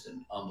Corbett's just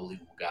an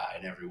unbelievable guy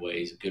in every way.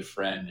 He's a good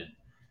friend and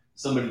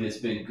somebody that's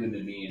been good to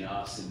me and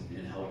us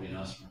and helping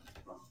us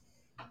from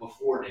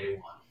before day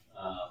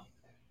one.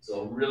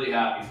 So I'm really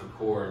happy for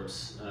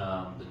Corbs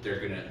that they're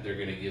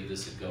gonna give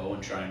this a go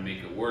and try and make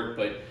it work.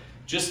 But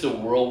just the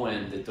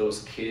whirlwind that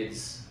those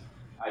kids,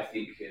 I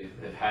think,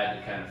 have had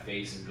to kind of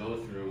face and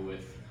go through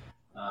with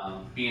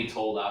being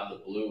told out of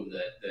the blue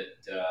that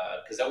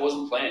because that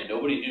wasn't planned.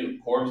 Nobody knew.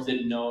 Corbs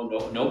didn't know.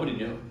 Nobody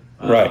knew.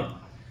 Right.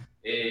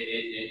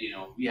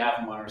 We have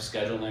them on our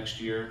schedule next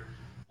year.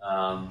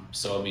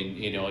 So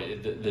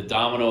the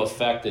domino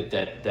effect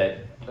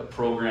that a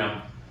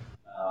program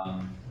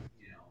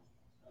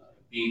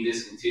being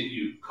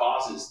discontinued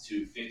causes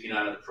to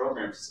 59 of the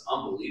programs is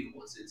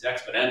unbelievable. It's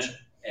exponential.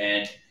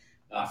 And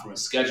from a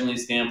scheduling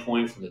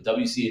standpoint, from the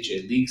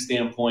WCHA league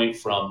standpoint,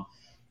 from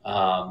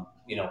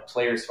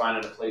players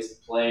finding a place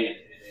to play and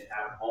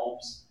having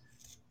homes,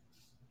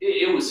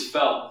 it was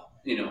felt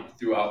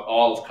throughout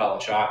all of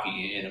college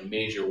hockey in a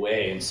major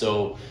way. And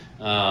so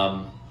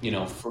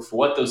for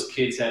what those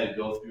kids had to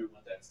go through,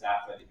 what that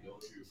staff had to go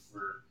through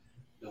for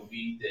the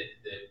week that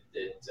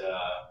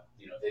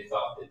they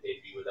thought that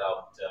they'd be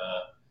without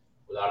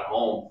a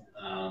home,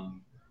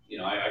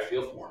 I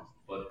feel for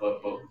them.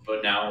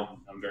 But now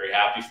I'm very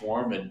happy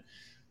for them and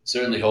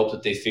certainly hope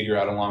that they figure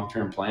out a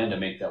long-term plan to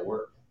make that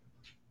work.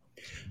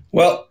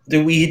 Well,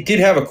 we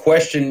did have a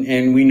question,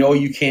 and we know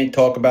you can't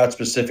talk about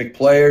specific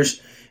players,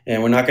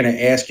 and we're not going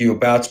to ask you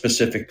about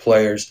specific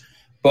players,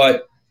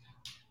 but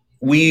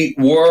we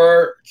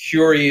were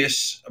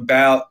curious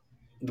about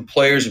the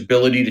player's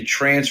ability to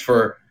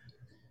transfer.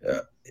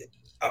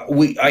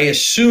 I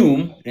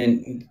assume,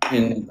 and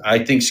I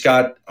think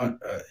Scott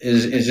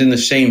is in the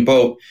same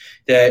boat,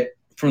 that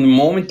from the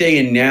moment they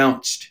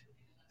announced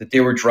that they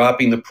were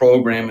dropping the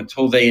program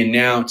until they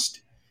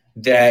announced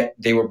that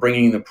they were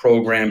bringing the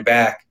program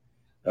back,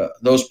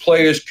 those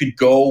players could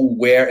go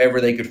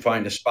wherever they could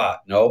find a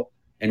spot, no?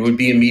 And would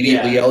be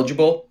immediately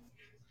eligible?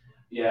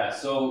 Yeah,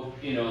 so,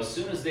 as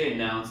soon as they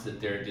announced that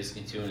they're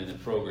discontinuing the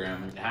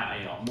program,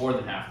 more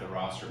than half the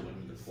roster went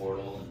into the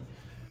portal.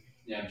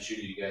 And I'm sure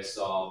you guys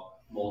saw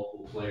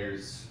multiple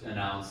players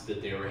announce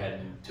that they were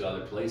heading to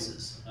other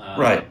places.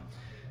 Right.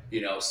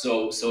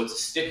 So it's a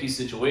sticky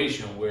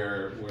situation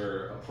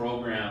where a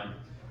program,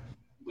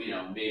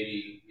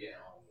 maybe,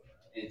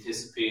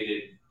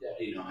 anticipated,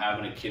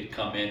 having a kid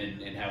come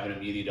in and having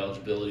immediate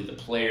eligibility. The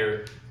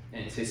player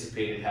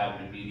anticipated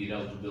having immediate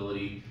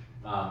eligibility,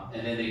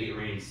 and then they get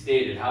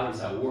reinstated. How does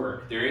that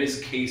work? There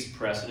is case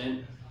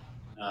precedent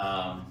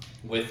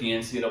with the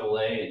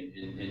NCAA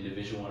and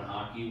Division I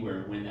hockey,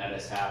 where when that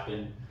has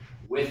happened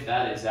with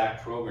that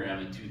exact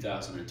program in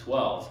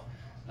 2012,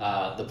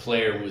 the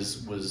player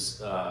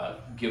was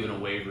given a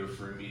waiver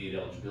for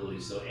immediate eligibility.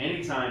 So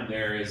anytime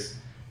there is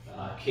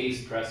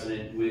case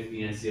precedent with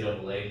the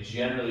NCAA,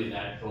 generally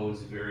that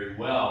bodes very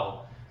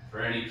well for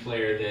any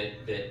player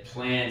that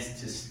plans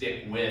to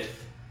stick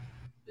with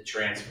the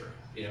transfer.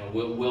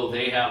 Will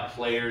they have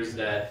players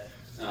that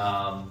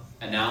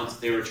announce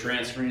they were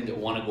transferring that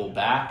want to go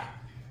back?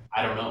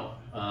 I don't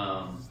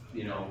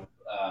know.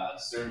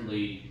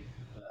 Certainly,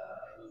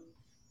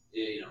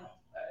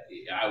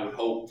 I would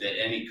hope that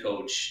any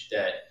coach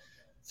that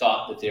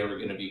thought that they were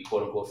going to be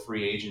quote unquote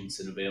free agents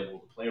and available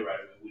to play right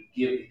away would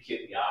give the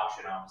kid the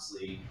option,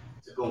 obviously,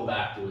 to go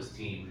back to his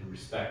team and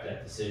respect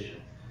that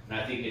decision. And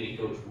I think any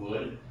coach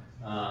would.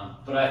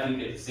 But I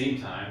think at the same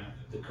time,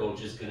 the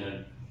coach is going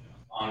to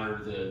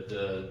honor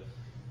the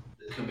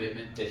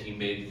commitment that he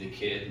made to the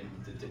kid,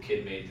 and that the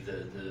kid made to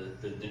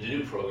the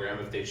new program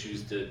if they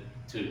choose to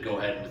go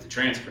ahead with the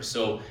transfer.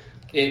 So,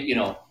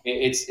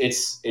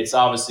 it's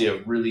obviously a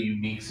really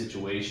unique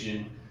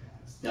situation.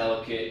 It's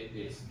delicate.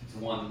 It's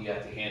one that you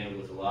have to handle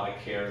with a lot of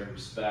care and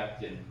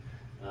respect, and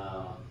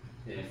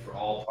for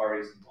all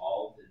parties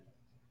involved.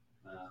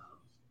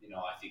 And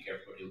I think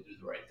everybody will do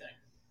the right thing.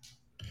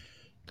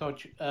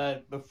 Coach,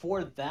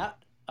 before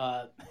that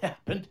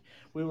happened,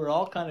 we were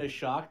all kind of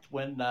shocked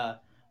when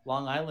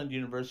Long Island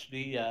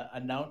University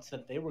announced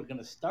that they were going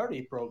to start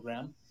a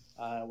program.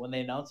 When they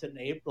announced it in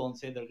April and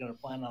say they're going to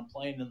plan on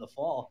playing in the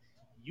fall.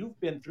 You've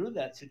been through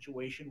that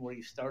situation where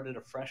you started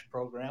a fresh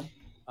program.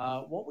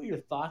 What were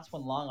your thoughts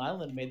when Long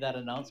Island made that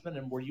announcement,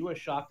 and were you as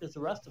shocked as the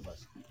rest of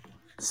us?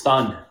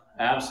 Stunned,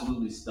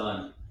 absolutely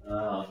stunned,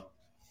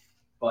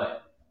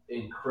 but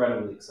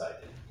incredibly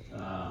excited.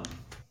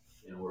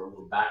 We're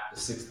back to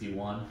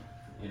 61,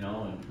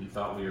 and we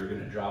thought we were going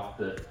to drop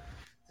to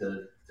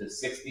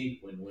 60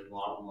 when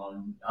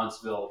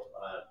Huntsville,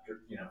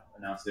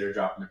 announced they were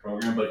dropping the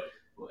program. But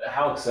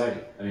how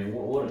exciting! I mean,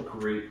 what a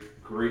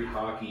great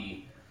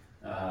hockey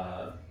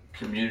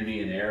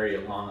community and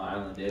area Long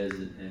Island is,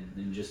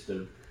 and just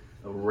a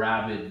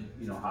rabid,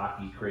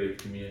 hockey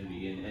craved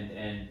community.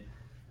 And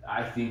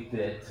I think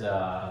that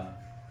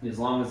as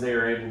long as they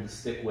are able to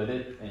stick with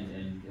it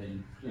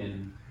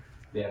and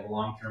they have a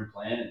long-term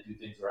plan and do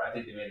things right, I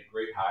think they made a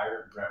great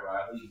hire. Brett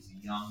Riley, he's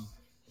a young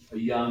a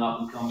young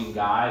up-and-coming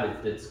guy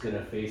that's going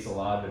to face a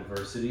lot of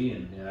adversity,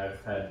 and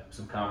I've had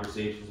some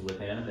conversations with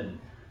him, and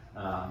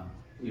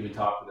even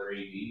talked with our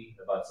AD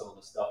about some of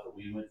the stuff that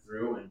we went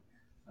through,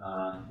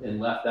 and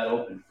left that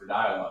open for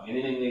dialogue.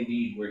 Anything they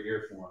need, we're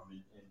here for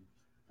them.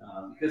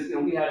 Because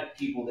we had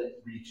people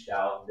that reached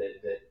out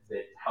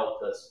that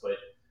helped us, but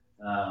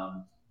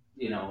a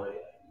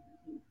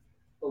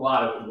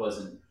lot of it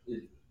wasn't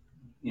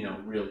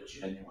real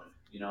genuine.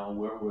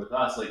 We're with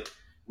us, like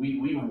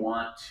we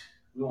want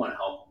to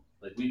help them.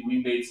 Like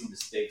we made some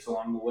mistakes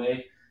along the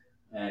way,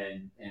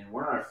 and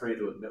we're not afraid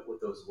to admit what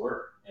those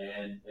were.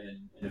 And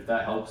if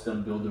that helps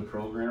them build a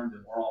program,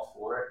 then we're all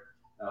for it.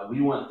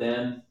 We want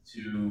them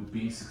to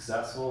be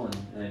successful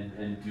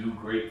and do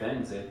great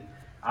things. And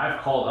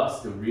I've called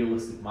us the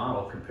realistic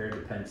model compared to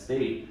Penn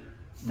State.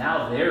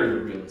 Now they're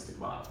the realistic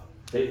model.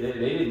 They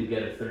didn't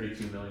get a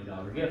 $32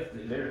 million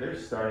gift. They're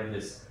starting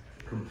this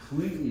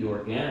completely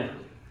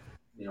organically.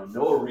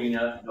 No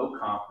arena, no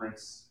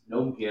conference,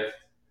 no gift,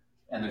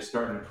 and they're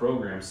starting a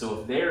program. So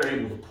if they're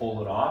able to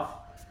pull it off,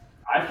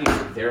 I think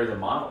that they're the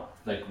model.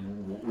 Like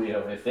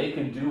if they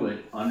can do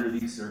it under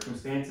these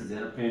circumstances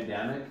in a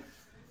pandemic,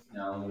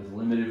 with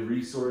limited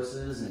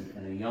resources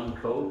and a young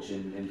coach,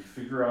 and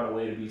figure out a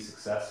way to be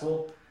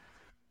successful,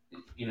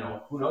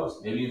 who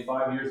knows? Maybe in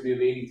 5 years we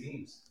have 80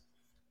 teams.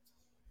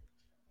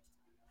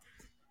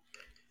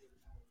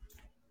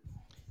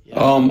 Yeah,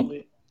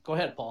 go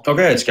ahead, Paul. Oh,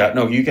 go ahead, Scott.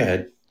 No, you go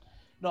ahead.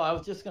 No, I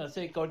was just going to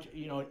say, Coach,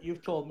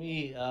 you've told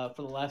me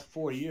for the last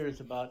 4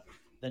 years about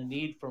the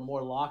need for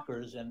more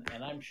lockers, and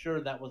I'm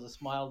sure that was a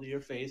smile to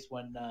your face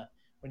when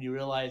you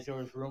realized there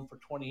was room for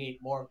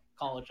 28 more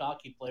college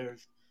hockey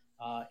players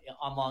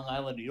on Long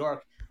Island, New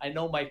York. I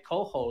know my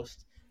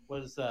co-host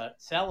was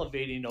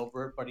salivating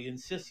over it, but he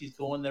insists he's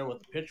going there with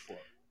a pitchfork.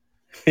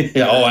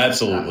 Yeah, oh,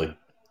 absolutely.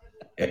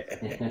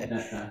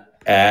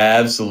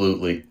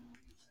 Absolutely.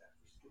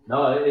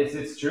 No,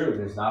 it's true.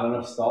 There's not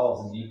enough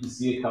stalls, and you can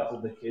see a couple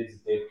of the kids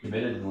that they've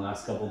committed in the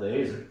last couple of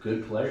days are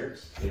good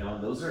players.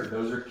 And those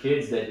are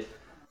kids that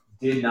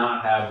did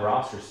not have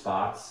roster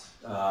spots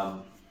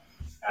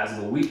as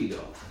of a week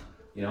ago.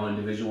 In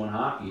Division I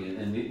hockey,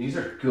 and these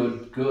are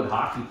good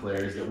hockey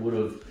players that would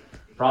have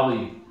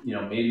probably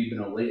maybe been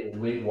a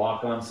late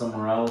walk on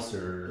somewhere else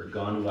or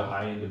gone to a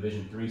high end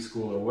Division III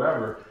school or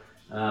wherever,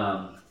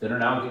 that are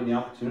now getting the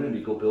opportunity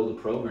to go build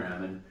a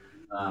program. And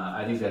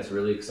I think that's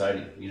really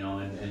exciting,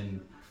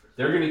 and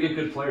they're going to get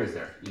good players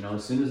there.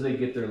 As soon as they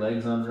get their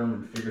legs under them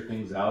and figure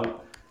things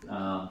out,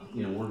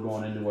 we're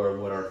going into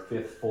our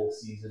fifth full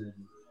season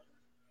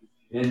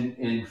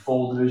in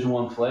full Division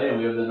I play, and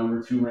we have the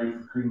number 2 ranked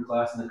recruiting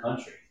class in the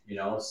country.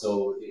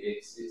 So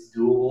it's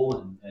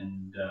doable,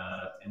 and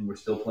we're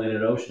still playing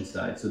at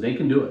Oceanside, so they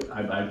can do it.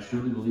 I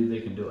truly believe they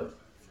can do it.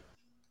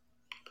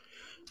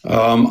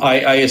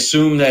 I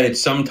assume that at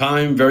some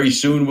time, very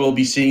soon, we'll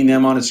be seeing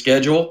them on a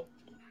schedule.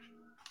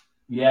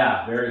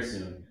 Yeah, very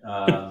soon.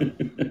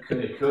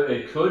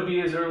 It could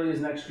be as early as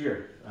next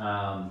year.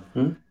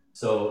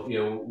 So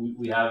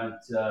we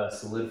haven't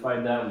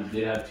solidified that. We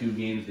did have 2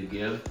 games to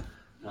give.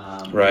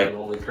 Right.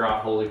 Holy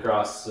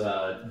Cross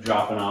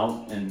dropping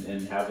out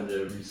and having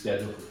to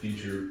reschedule for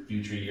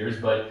future years,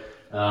 but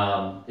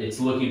it's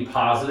looking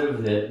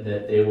positive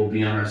that they will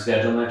be on our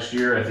schedule next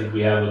year. I think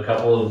we have a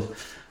couple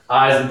of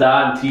I's to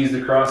dot and T's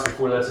to cross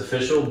before that's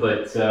official,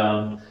 but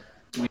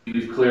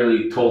we've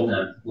clearly told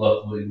them,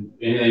 look,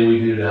 anything we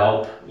can do to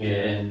help,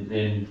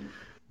 and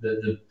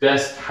the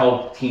best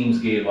help teams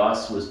gave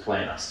us was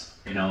playing us,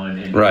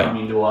 and right.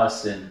 coming to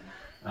us, and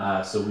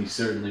so we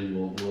certainly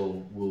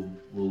will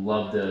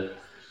love to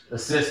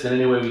assist in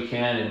any way we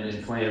can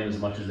and play them as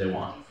much as they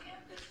want.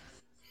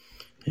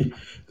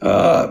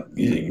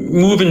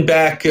 Moving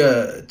back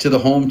to the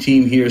home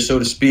team here, so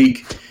to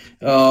speak,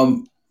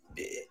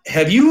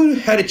 have you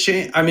had a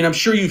chance? I mean, I'm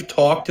sure you've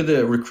talked to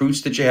the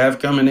recruits that you have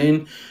coming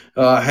in.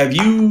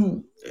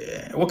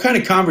 What kind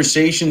of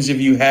conversations have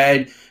you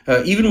had,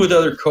 even with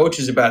other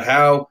coaches, about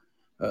how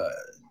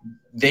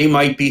they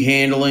might be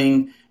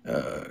handling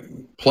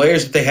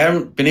players that they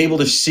haven't been able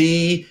to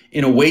see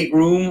in a weight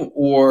room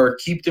or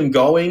keep them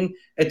going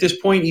at this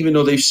point, even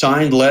though they've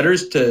signed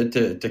letters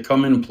to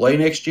come in and play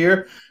next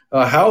year?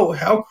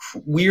 How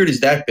weird has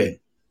that been?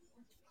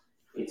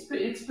 It's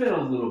been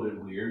a little bit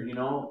weird,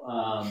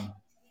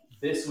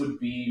 this would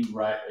be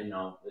right,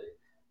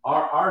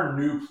 our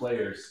new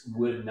players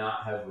would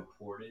not have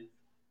reported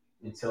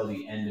until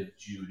the end of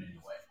June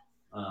anyway.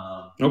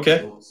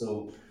 Okay.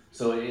 So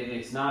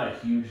it's not a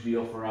huge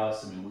deal for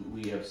us. I mean,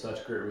 we have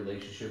such great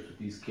relationships with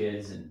these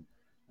kids, and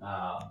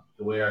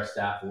the way our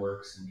staff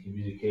works and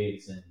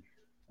communicates and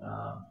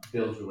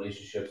builds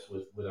relationships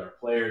with our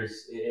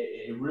players,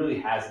 it really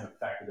hasn't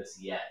affected us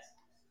yet.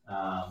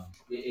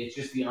 It's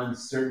just the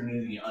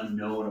uncertainty, the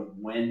unknown of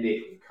when they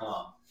can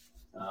come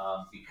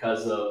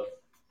because of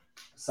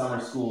summer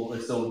school.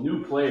 So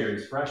new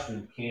players,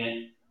 freshmen,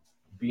 can't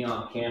be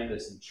on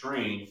campus and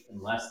train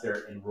unless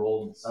they're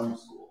enrolled in summer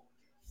school.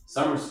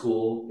 Summer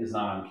school is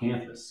not on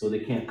campus, so they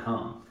can't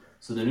come.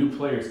 So the new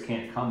players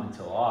can't come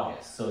until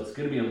August. So it's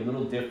going to be a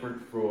little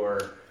different for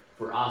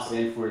for us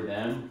and for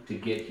them to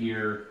get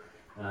here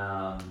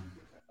a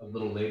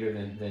little later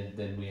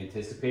than we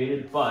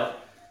anticipated.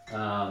 But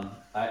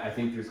I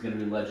think there's going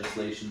to be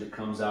legislation that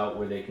comes out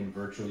where they can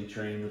virtually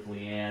train with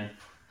Leanne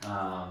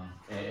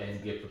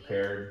and get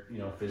prepared,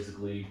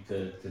 physically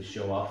to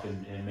show up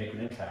and make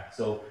an impact.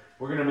 So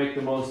we're going to make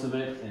the most of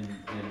it, and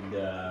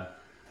I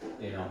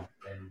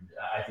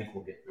think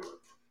we'll get through it.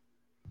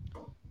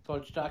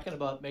 Coach, talking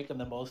about making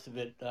the most of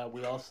it,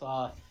 we all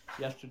saw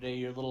yesterday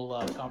your little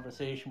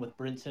conversation with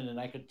Brinson, and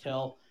I could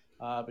tell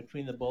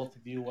between the both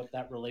of you what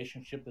that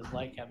relationship is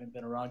like, having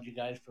been around you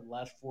guys for the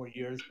last 4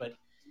 years. But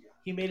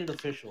he made it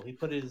official. He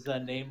put his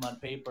name on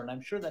paper, and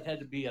I'm sure that had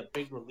to be a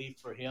big relief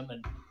for him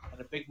and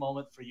a big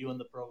moment for you in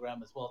the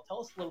program as well. Tell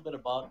us a little bit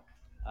about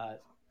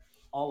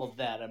all of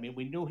that. I mean,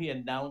 we knew he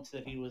announced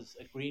that he was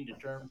agreeing to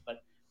terms,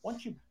 but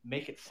once you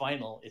make it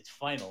final, it's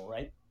final,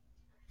 right?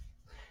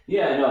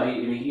 Yeah, no,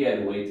 he had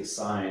to wait to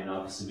sign,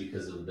 obviously,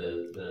 because of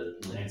the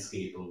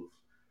landscape of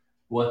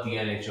what the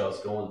NHL is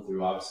going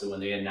through. Obviously, when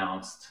they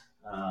announced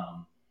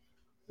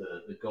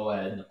the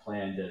go-ahead and the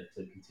plan to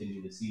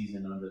continue the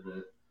season under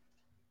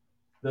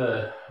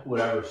the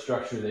whatever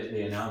structure that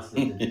they announced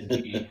it to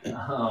be,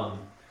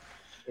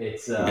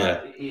 so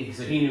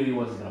he knew he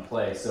wasn't going to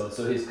play. So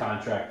his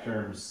contract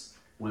terms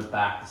went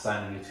back to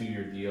signing a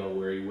 2-year deal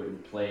where he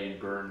wouldn't play and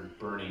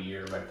burn a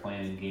year by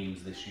playing in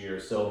games this year.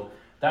 So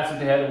that's what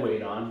they had to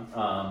wait on.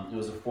 It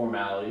was a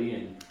formality,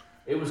 and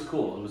it was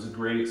cool. It was a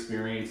great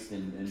experience,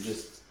 and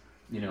just,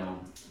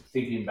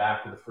 thinking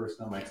back to the first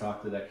time I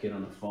talked to that kid on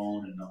the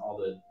phone and all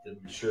the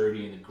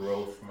maturity and the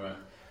growth from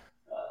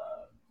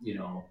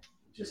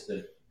just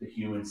the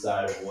human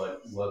side of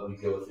what we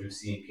go through,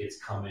 seeing kids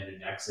come in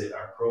and exit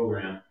our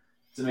program.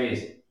 It's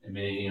amazing. I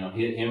mean,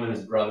 him and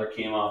his brother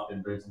came up,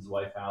 and Brinson's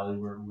wife, Allie,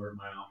 were in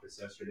my office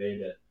yesterday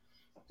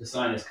to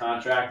sign his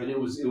contract, and it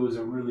was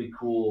a really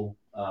cool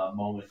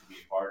moment to be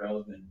a part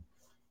of, and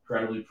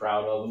incredibly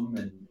proud of him.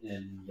 And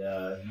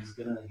he's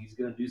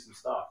gonna do some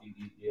stuff.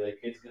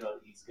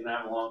 He's gonna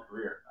have a long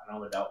career. I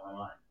don't have a doubt in my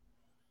mind.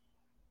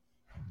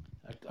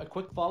 A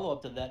quick follow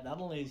up to that. Not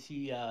only is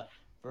he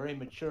very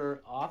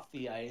mature off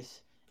the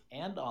ice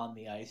and on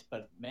the ice,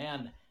 but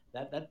man,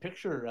 that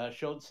picture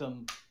showed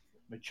some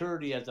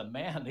maturity as a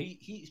man.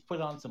 He's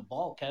put on some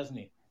bulk, hasn't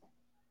he?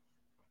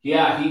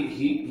 Yeah,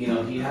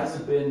 he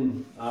hasn't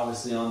been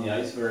obviously on the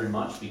ice very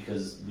much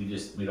because we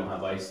don't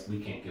have ice. We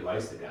can't give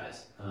ice to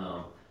guys,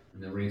 and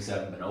the rinks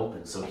haven't been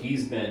open. So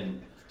he's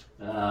been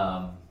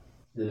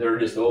they're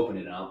just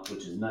opening up,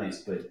 which is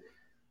nice. But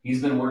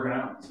he's been working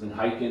out. He's been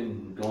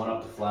hiking, going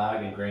up the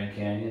Flag and Grand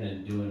Canyon,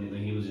 and doing. I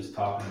mean, he was just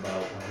talking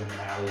about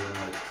Allie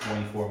and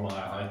 24-mile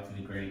hike through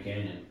the Grand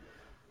Canyon.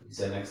 He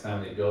said next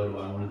time they go, do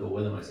I want to go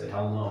with him? I said,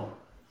 hell no.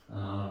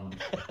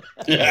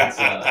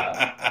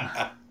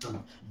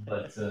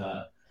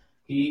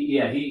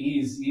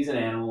 He's an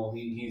animal.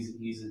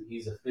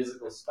 He's a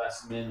physical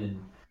specimen,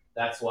 and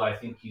that's why I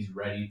think he's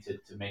ready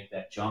to make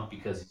that jump,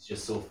 because he's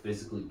just so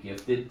physically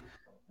gifted.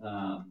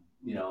 The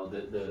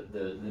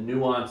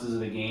nuances of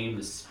the game,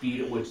 the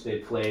speed at which they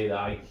play, the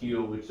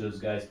IQ at which those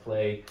guys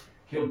play,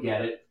 he'll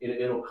get it.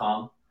 It'll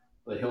come,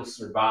 but he'll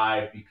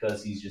survive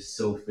because he's just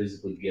so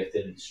physically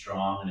gifted and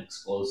strong and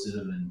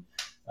explosive, and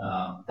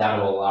that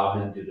will allow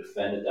him to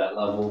defend at that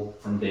level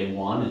from day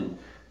one,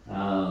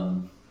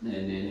 and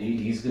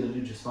he's going to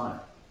do just fine.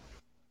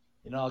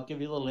 I'll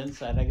give you a little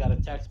insight. I got a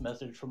text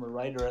message from a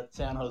writer at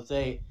San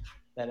Jose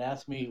that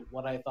asked me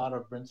what I thought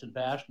of Brinson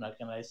Pasichnuk,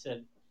 and I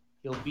said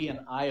he'll be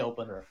an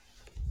eye-opener.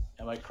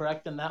 Am I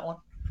correct in that one?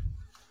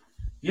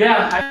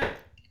 Yeah.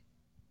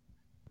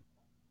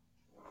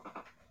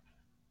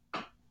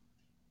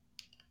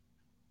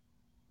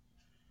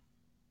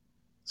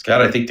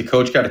 Scott, I think the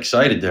coach got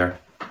excited there.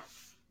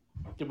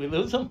 Did we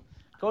lose him?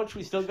 Coach,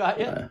 we still got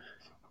you?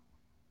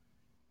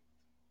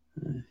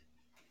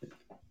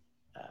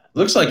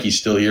 Looks like he's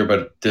still here,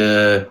 but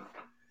yeah,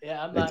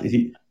 I'm not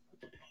hearing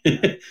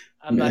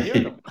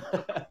him.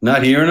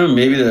 Not hearing him.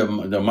 Maybe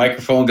the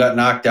microphone got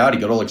knocked out. He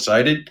got all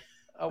excited.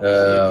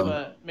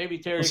 Maybe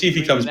Terry. We'll see if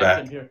he comes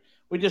back. Here.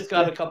 We just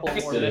got a couple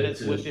more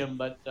minutes with him,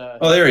 but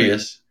there he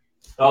is.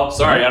 Oh,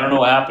 sorry, I don't know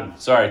what happened.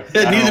 Sorry.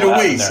 Neither do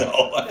we. So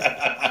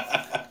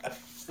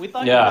we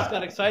thought you just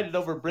got excited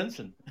over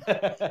Brinson.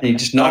 He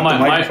just knocked the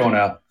microphone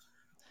out.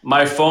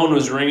 My phone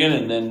was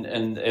ringing,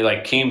 and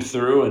it came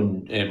through,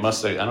 and it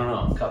must have, I don't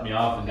know, cut me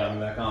off and got me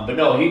back on. But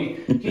no,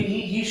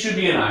 he should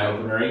be an eye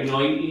opener.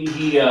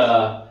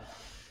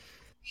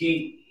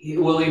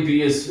 Will he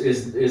be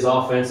as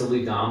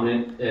offensively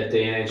dominant at the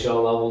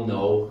NHL level?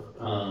 No.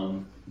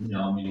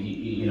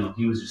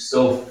 He was just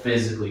so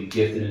physically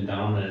gifted and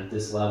dominant at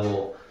this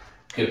level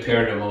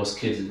compared to most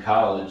kids in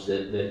college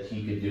that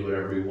he could do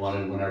whatever he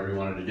wanted whenever he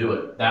wanted to do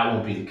it. That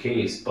won't be the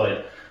case,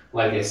 but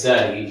like I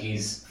said,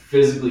 he's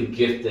physically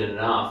gifted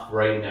enough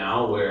right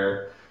now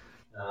where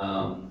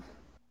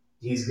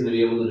he's going to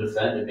be able to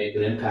defend and make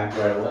an impact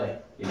right away.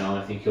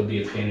 I think he'll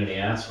be a pain in the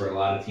ass for a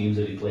lot of teams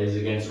that he plays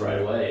against right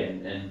away,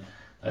 and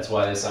that's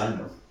why they signed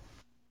him.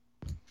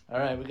 All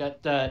right, we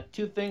got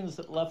two things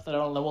left that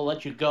we'll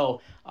let you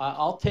go.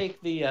 I'll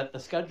take the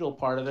schedule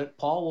part of it.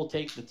 Paul will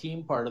take the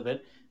team part of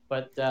it.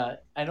 But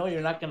I know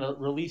you're not going to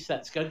release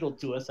that schedule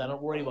to us. I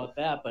don't worry about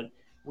that. But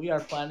we are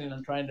planning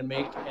on trying to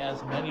make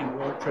as many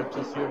road trips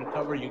this year to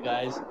cover you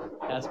guys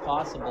as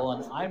possible.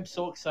 And I'm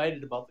so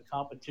excited about the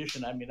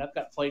competition. I mean, I've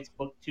got flights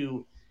booked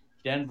to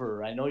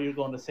Denver. I know you're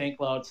going to St.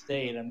 Cloud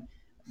State. I'm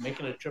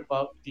making a trip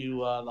out to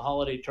the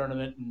holiday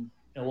tournament in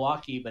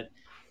Milwaukee. But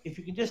if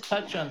you can just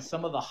touch on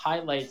some of the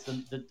highlights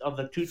of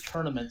the two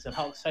tournaments and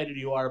how excited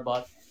you are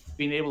about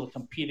being able to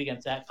compete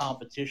against that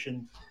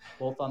competition,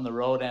 both on the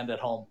road and at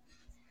home.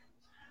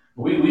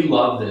 We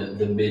love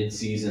the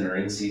mid-season or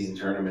in-season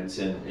tournaments,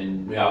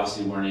 and we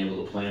obviously weren't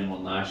able to plan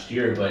one last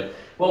year, but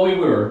we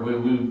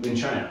in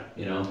China,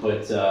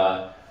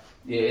 but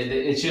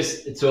it's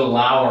just to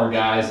allow our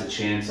guys a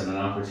chance and an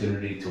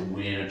opportunity to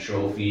win a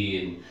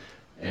trophy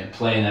and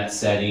play in that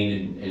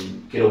setting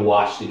and get to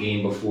watch the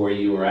game before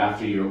you or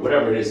after you or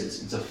whatever it is. It's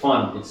just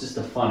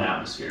a fun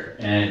atmosphere,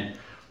 and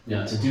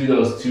to do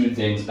those two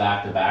things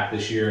back to back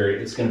this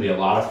year, it's going to be a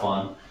lot of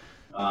fun.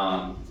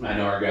 I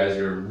know our guys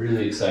are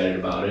really excited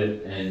about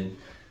it, and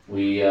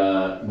we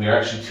are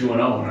actually 2-0 in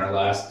our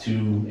last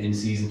two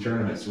in-season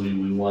tournaments.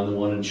 We won the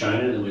one in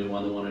China and we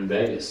won the one in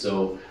Vegas.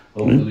 So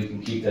hopefully we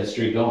can keep that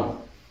streak going.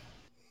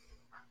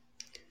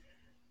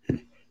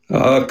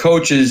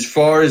 Coach, as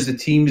far as the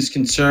team is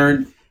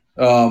concerned,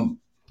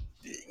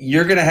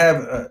 you're going to have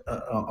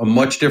a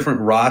much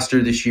different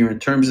roster this year in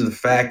terms of the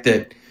fact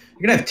that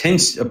you're going to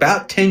have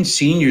about 10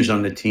 seniors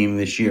on the team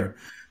this year.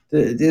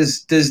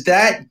 Does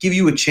that give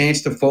you a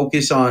chance to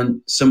focus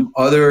on some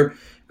other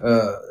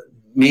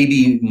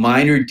maybe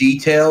minor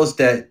details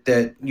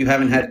that you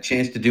haven't had a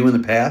chance to do in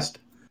the past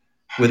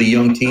with a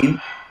young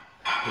team?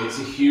 It's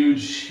a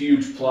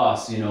huge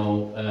plus, in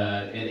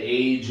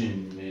age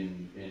and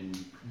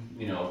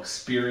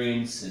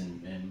experience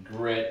and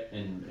grit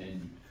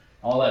and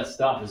all that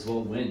stuff is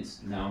what wins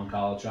now in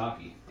college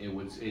hockey.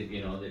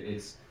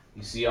 It's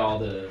you see all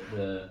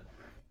the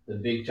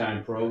big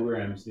time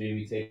programs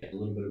maybe take a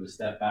little bit of a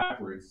step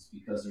backwards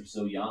because they're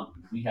so young.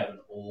 We have an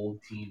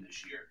old team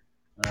this year,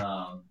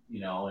 and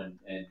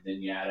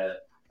then you add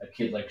a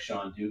kid like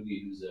Sean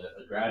Doogie, who's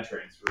a grad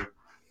transfer,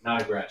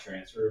 not a grad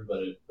transfer, but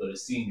a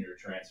senior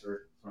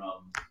transfer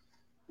from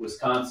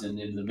Wisconsin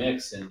in the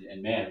mix.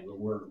 And man,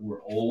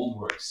 we're old,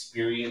 we're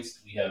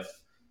experienced. We have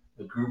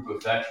a group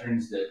of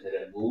veterans that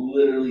have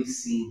literally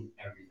seen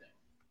everything.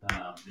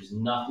 There's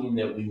nothing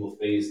that we will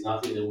face,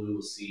 nothing that we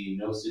will see,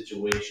 no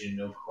situation,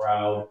 no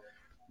crowd,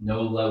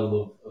 no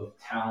level of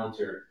talent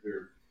or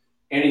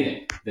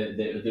anything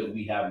that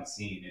we haven't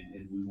seen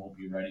and we won't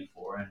be ready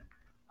for. And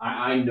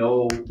I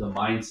know the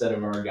mindset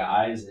of our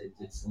guys.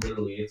 It's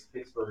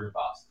Pittsburgh or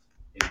bust,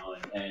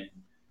 and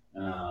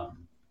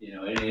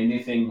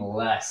anything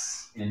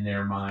less in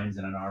their minds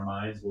and in our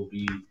minds will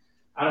be,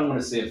 I don't want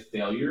to say a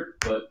failure,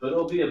 but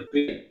it'll be a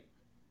bit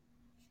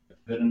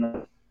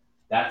enough.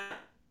 That's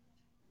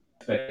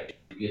to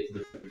get to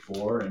the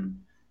before, and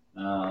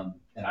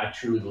I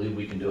truly believe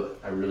we can do it.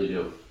 I really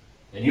do.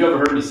 And you haven't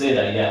heard me say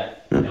that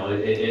yet. No.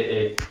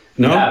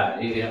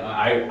 Yeah,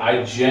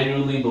 I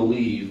genuinely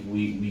believe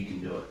we can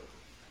do it.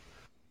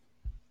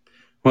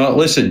 Well,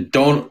 listen,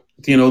 don't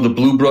the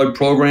blue blood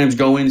programs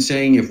go in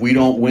saying if we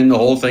don't win the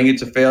whole thing,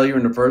 it's a failure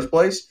in the first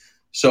place.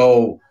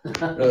 So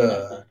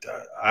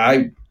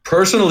I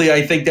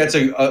think that's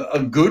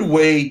a good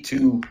way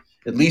to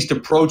at least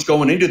approach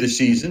going into the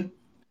season.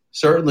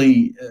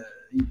 Certainly,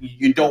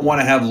 you don't want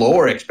to have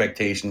lower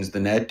expectations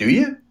than that, do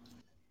you?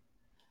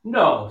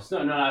 No,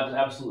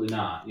 absolutely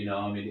not.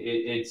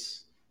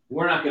 It's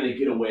we're not going to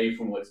get away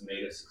from what's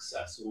made us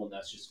successful, and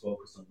that's just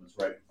focus on what's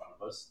right in front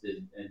of us.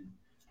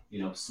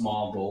 And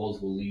small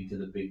goals will lead to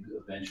the big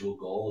eventual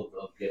goal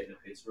of getting to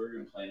Pittsburgh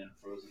and playing in a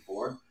Frozen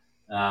Four.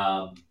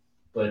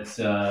 But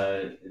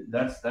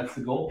that's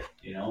the goal,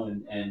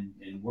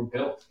 and we're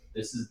built.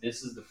 This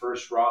is the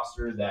first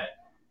roster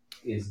that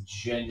is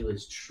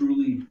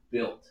truly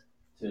built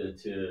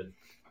to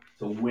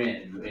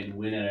win and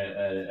win at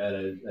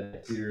a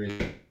serious.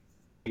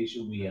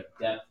 We have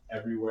depth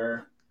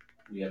everywhere.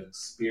 We have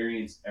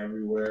experience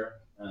everywhere.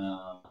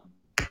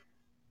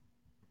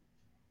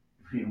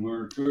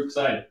 We're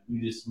excited. We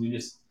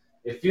just.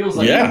 It feels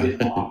like we've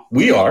been off.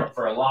 We are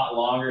for a lot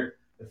longer.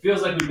 It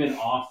feels like we've been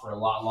off for a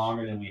lot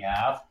longer than we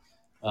have.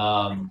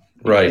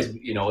 Right.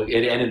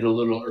 It ended a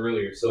little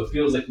earlier, so it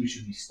feels like we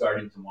should be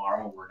starting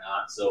tomorrow, and we're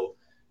not. So,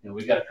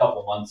 we got a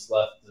couple months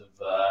left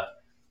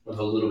of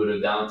a little bit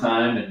of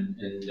downtime, and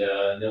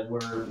then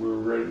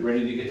we're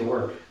ready to get to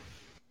work.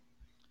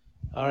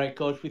 All right,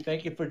 Coach. We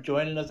thank you for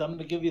joining us. I'm going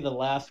to give you the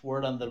last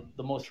word on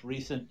the most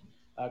recent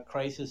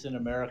crisis in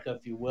America,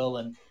 if you will,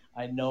 and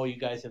I know you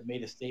guys have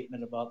made a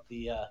statement about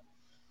the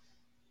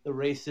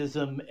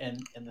racism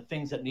and the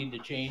things that need to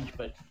change,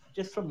 but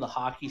just from the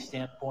hockey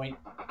standpoint,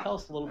 tell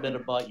us a little bit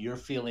about your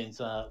feelings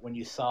when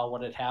you saw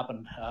what had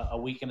happened a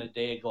week and a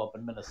day ago up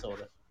in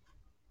Minnesota.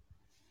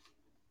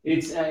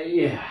 It's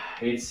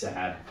it's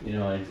sad.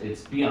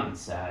 It's beyond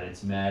sad.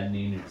 It's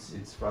maddening.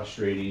 It's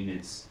frustrating.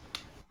 It's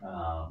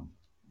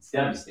it's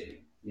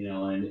devastating,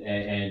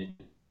 and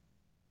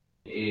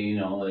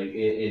like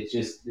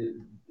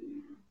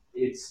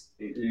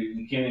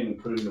you can't even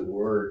put into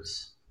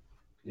words,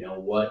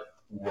 what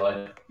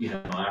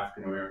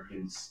African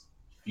Americans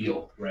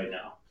feel right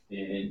now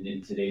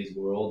in today's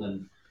world.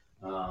 And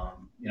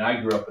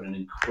I grew up in an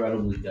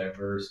incredibly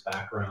diverse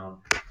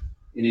background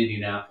in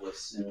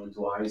Indianapolis and went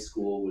to a high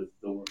school with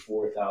over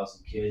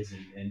 4,000 kids,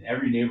 and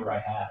every neighbor I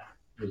had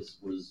was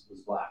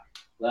black,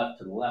 left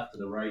to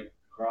the right,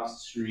 across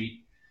the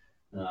street.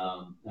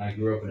 I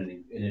grew up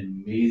in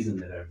an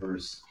amazingly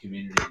diverse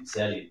community and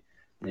setting,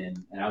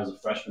 and I was a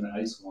freshman in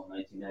high school in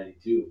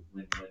 1992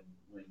 when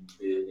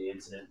the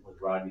incident with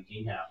Rodney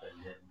King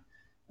happened,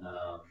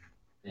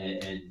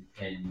 and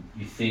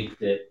you think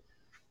that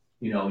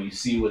you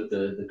see what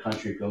the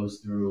country goes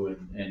through,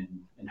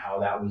 and how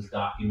that was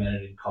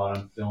documented and caught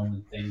on film,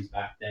 and things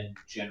back then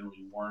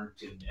generally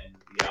weren't, and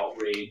the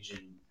outrage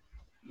and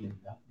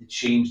the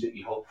change that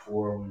you hope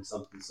for when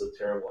something so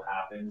terrible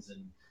happens.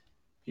 And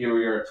here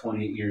we are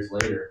 28 years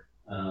later,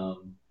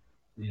 and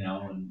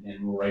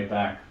we're right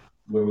back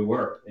where we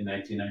were in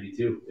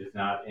 1992, if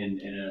not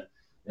in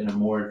a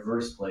more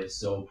adverse place.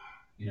 So,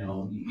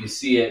 you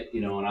see it,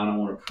 and I don't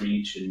want to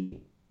preach, and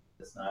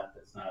that's not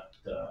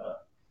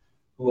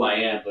who I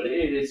am, but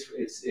it's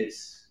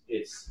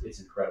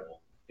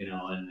incredible,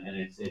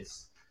 and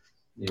it's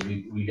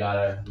we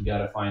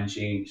gotta find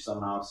change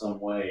somehow, some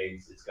way.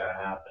 It's gotta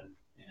happen,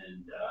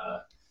 and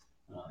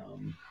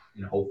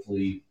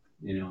hopefully,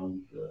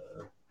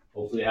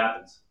 hopefully it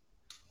happens.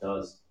 It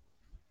does.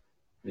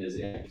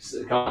 It's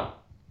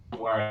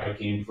where I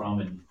came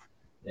from,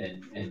 and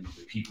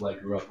the people I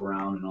grew up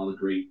around, and all the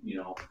great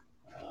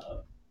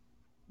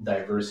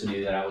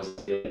diversity that I was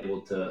able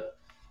to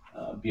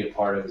be a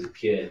part of as a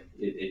kid.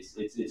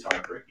 It's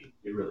heartbreaking.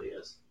 It really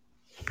is.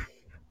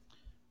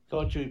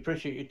 Coach, we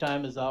appreciate your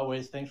time as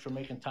always. Thanks for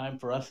making time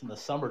for us in the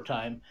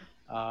summertime.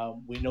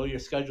 We know your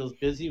schedule's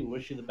busy. We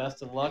wish you the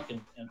best of luck,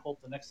 and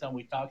hope the next time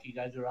we talk, you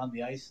guys are on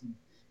the ice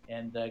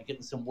and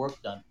getting some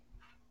work done.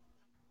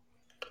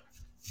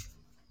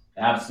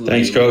 Absolutely.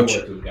 Thanks, Coach.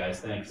 To it, guys.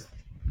 Thanks.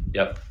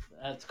 Yep.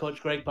 That's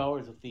Coach Greg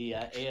Powers with the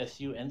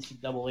ASU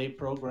NCAA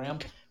program.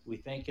 We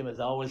thank him as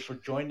always for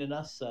joining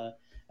us.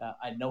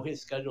 I know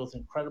his schedule is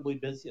incredibly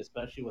busy,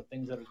 especially with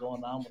things that are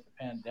going on with the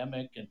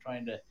pandemic and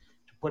trying to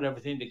put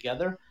everything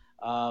together.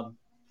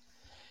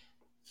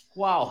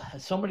 Wow,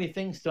 so many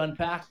things to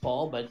unpack,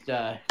 Paul, but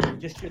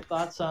just your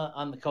thoughts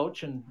on the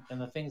coach and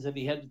the things that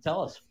he had to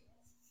tell us.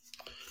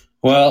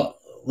 Well,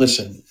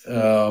 listen,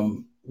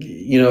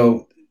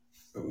 you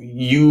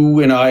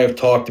and I have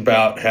talked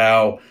about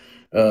how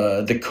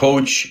the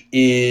coach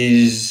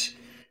is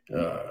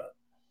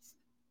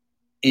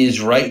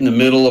right in the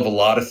middle of a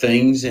lot of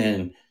things,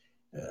 and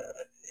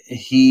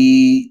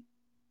he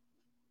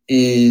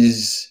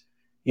is,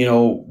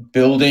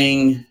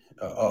 building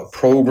a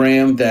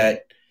program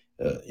that,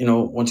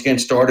 once again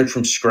started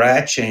from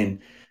scratch, and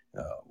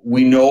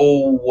we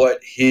know what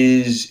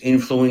his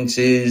influence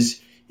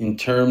is in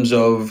terms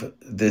of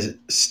the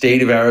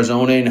state of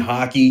Arizona in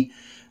hockey.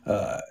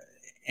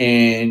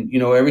 And,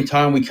 every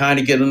time we kind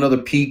of get another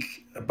peek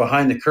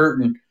behind the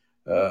curtain,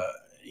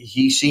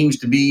 he seems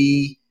to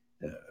be,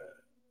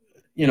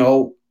 in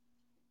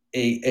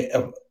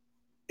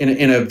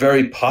a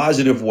very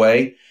positive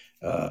way,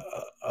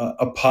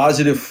 a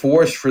positive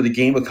force for the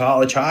game of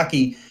college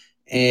hockey,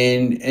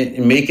 and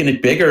making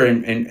it bigger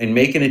and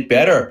making it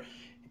better.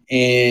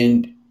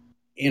 And,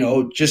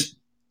 just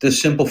the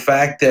simple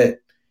fact that,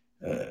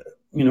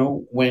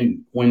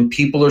 when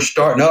people are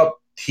starting up,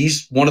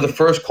 he's one of the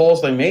first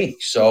calls they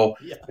make. So,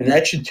 yeah. And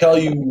that should tell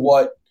you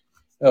what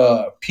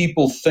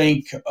people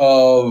think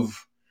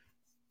of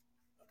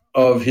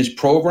his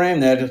program.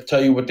 That'll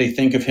tell you what they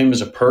think of him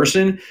as a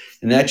person,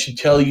 and that should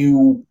tell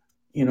you,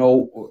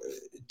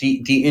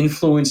 the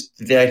influence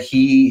that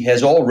he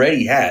has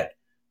already had.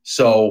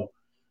 So,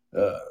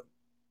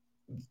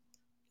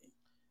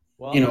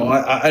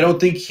 I don't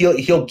think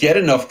he'll get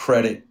enough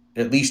credit,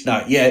 at least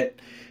not yet,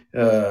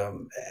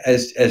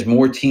 as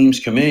more teams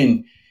come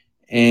in,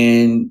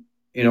 and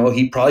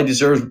he probably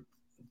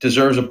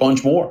deserves a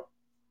bunch more.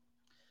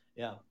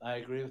 Yeah, I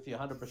agree with you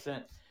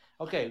 100%.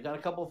 Okay, we've got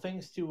a couple of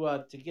things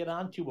to get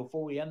on to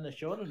before we end the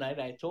show tonight.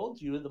 I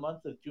told you the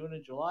month of June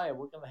and July,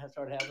 we're going to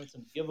start having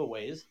some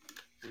giveaways.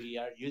 We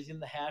are using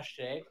the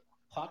hashtag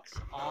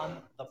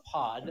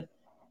PucksOnThePod,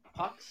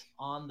 Pucks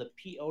on the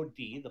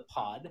POD, the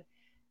pod.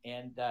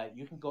 And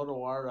you can go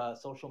to our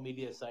social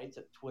media sites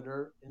at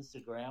Twitter,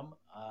 Instagram,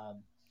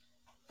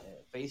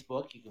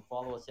 Facebook. You can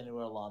follow us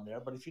anywhere along there.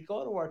 But if you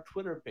go to our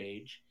Twitter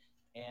page,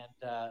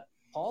 and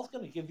Paul's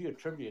going to give you a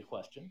trivia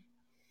question,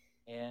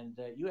 and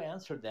you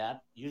answered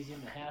that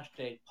using the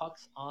hashtag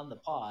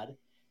PucksOnThePod,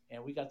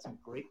 and we got some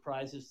great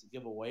prizes to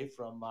give away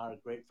from our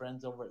great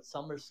friends over at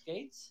Summer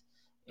Skates.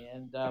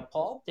 And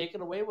Paul, take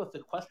it away with the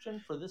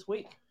question for this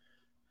week.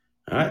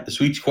 All right, this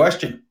week's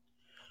question: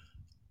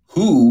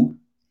 who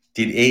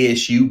did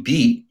ASU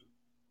beat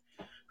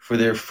for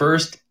their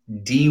first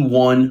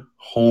D1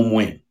 home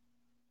win?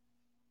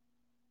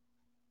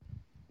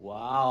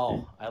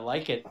 Wow. I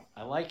like it.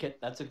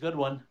 That's a good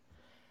one.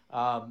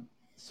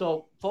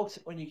 So, folks,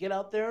 when you get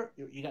out there,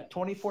 you got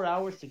 24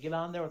 hours to get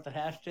on there with the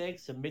hashtag,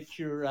 submit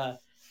your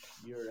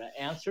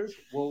answers.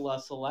 We'll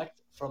select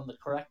from the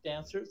correct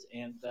answers,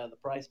 and the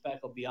prize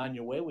pack will be on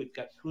your way. We've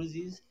got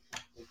koozies,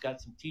 we've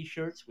got some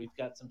T-shirts, we've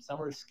got some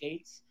summer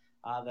skates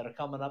that are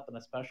coming up in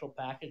a special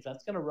package.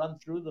 That's going to run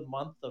through the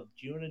month of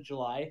June and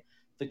July.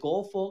 The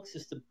goal, folks,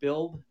 is to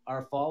build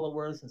our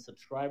followers and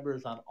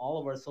subscribers on all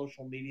of our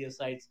social media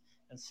sites,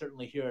 and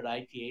certainly here at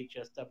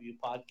ITHSW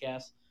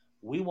Podcast.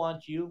 We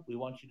want you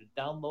to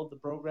download the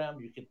program.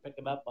 You can pick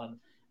it up on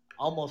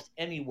almost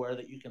anywhere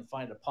that you can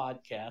find a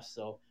podcast.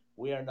 So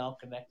we are now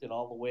connected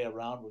all the way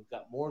around. We've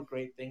got more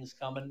great things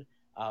coming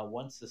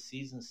once the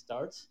season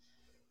starts.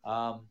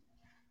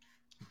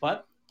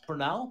 But for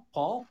now,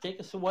 Paul, take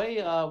us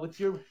away with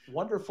your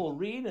wonderful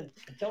read and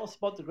tell us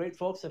about the great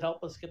folks that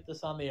help us get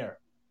this on the air.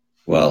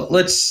 Well,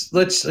 I just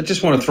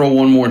want to throw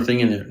one more thing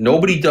in there.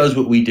 Nobody does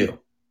what we do.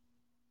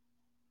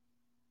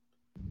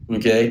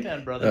 Okay.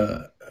 Amen,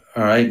 brother.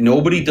 All right.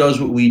 Nobody does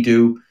what we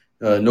do.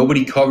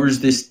 Nobody covers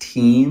this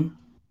team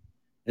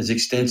as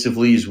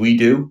extensively as we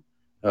do.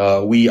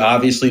 We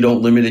obviously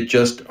don't limit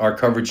our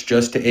coverage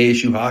just to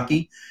ASU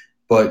hockey,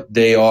 but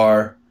they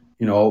are,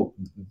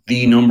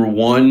 the number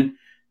one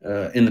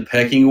in the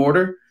pecking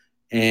order.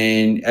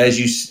 And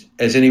as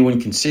anyone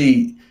can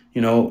see,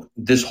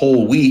 this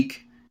whole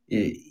week,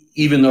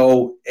 even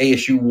though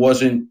ASU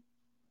wasn't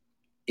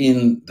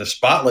in the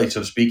spotlight, so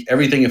to speak,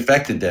 everything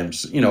affected them.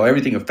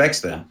 Everything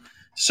affects them.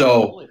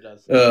 So,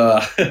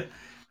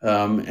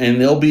 and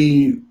there'll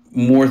be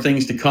more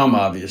things to come,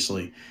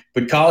 obviously.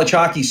 But College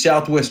Hockey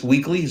Southwest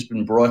Weekly has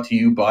been brought to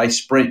you by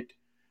Sprint,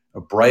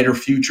 a brighter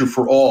future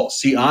for all.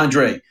 See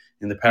Andre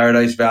in the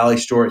Paradise Valley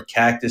store at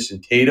Cactus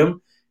and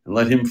Tatum, and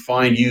let him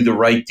find you the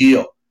right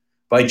deal.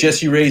 By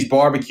Jesse Ray's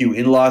Barbecue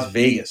in Las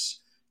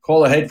Vegas.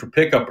 Call ahead for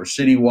pickup or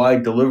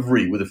citywide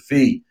delivery with a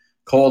fee.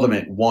 Call them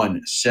at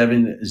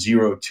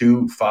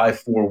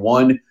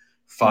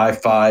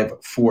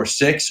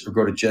 1-702-541-5546 or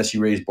go to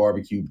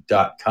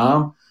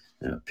jesseraysbarbecue.com.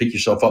 Pick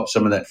yourself up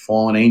some of that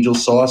Fallen Angel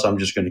sauce. I'm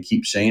just going to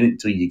keep saying it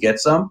until you get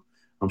some.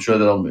 I'm sure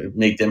that'll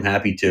make them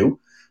happy too.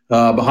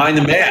 Behind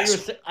the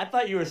mask. I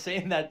thought you were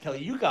saying that till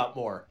you got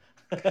more.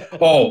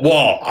 Oh,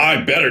 well, I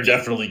better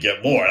definitely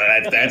get more.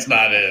 That's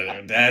not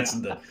it. That's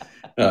the.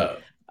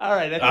 All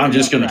right. I'm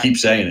just going to keep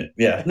saying it.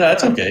 Yeah, no,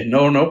 that's okay.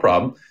 No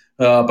problem.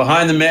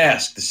 Behind the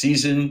mask, the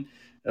season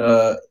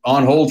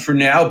on hold for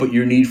now, but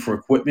your need for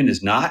equipment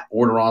is not.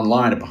 Order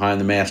online at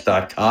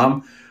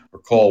behindthemask.com or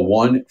call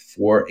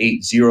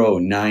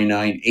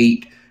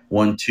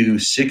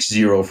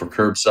 1-480-998-1260 for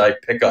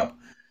curbside pickup.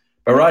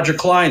 By Roger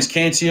Klein's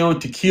Cancion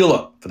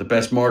Tequila. For the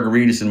best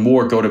margaritas and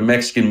more, go to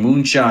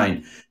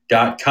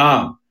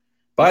MexicanMoonshine.com.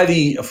 By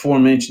the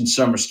aforementioned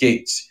summer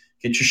skates.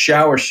 Get your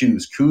shower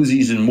shoes,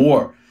 koozies, and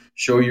more.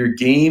 Show your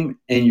game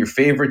and your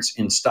favorites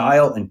in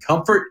style and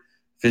comfort.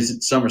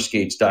 Visit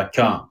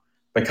summerskates.com.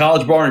 By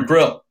College Bar and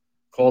Grill.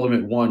 Call them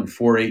at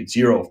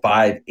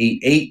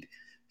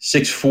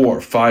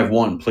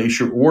 1-480-588-6451. Place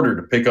your order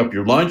to pick up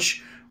your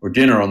lunch or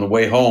dinner on the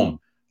way home.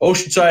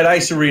 Oceanside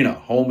Ice Arena,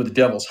 home of the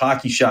Devils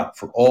Hockey Shop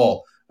for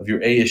all of your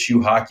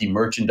ASU hockey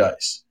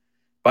merchandise.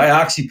 By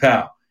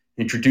OxyPow,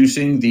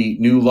 introducing the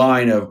new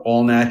line of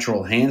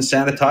all-natural hand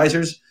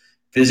sanitizers.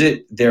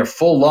 Visit their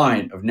full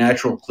line of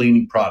natural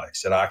cleaning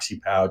products at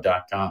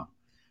oxypow.com.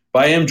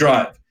 By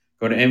mDrive,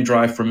 go to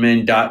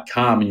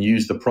mdriveformen.com and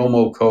use the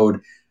promo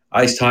code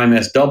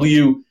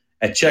ICETIMESW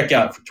at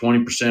checkout for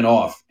 20%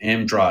 off.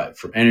 mDrive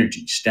for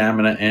energy,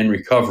 stamina, and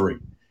recovery.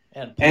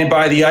 And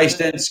by the Ice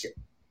Den.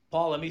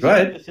 Paul, let me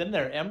slip this in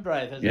there.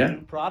 mDrive has a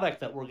new product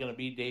that we're going to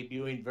be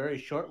debuting very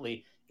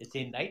shortly. It's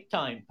a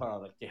nighttime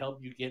product to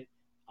help you get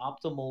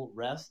optimal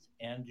rest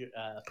and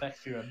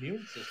affects your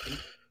immune system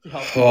to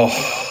help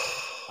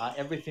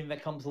everything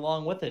that comes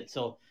along with it.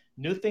 So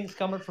new things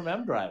coming from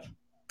mDrive.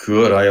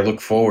 Good. I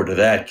look forward to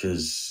that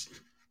because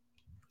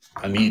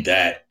I need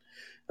that.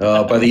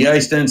 By the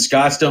Ice Den,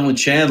 Scottsdale and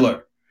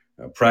Chandler.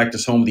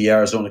 Practice home of the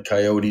Arizona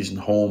Coyotes and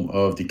home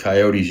of the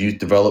Coyotes Youth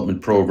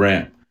Development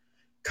Program.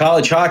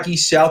 College Hockey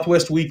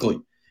Southwest Weekly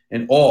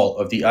and all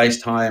of the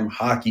Ice Time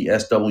Hockey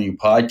SW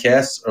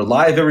podcasts are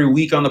live every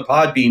week on the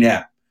Podbean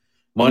app.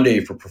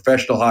 Monday for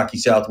Professional Hockey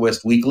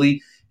Southwest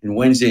Weekly and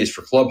Wednesdays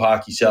for Club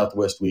Hockey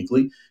Southwest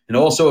Weekly, and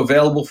also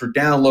available for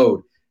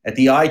download at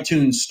the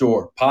iTunes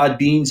Store,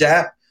 Podbean's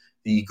app,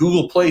 the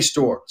Google Play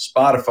Store,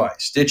 Spotify,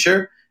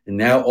 Stitcher, and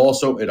now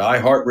also at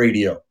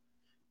iHeartRadio.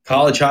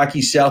 College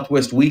Hockey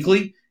Southwest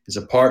Weekly is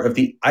a part of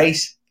the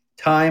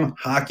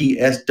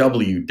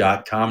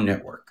IceTimeHockeySW.com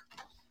network.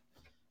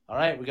 All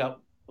right, we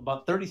got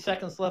about 30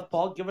 seconds left.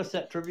 Paul, give us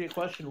that trivia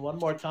question one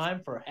more time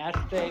for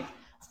hashtag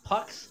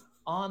Pucks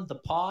on the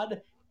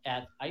Pod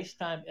at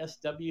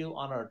IceTimeSW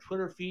on our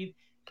Twitter feed.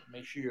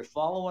 Make sure you're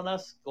following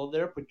us. Go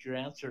there, put your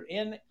answer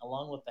in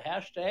along with the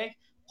hashtag.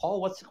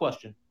 Paul, what's the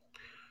question?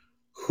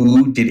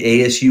 Who did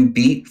ASU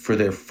beat for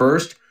their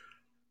first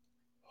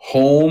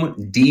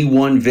home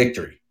D1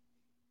 victory?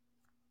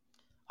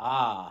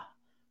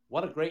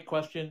 What a great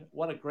question.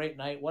 What a great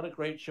night. What a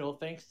great show.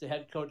 Thanks to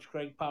head coach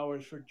Craig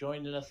Powers for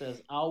joining us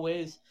as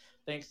always.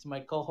 Thanks to my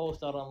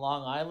co-host out on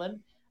Long Island.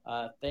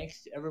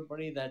 Thanks to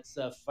everybody that's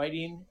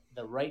fighting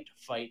the right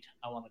fight.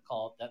 I want to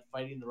call it that,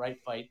 fighting the right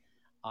fight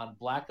on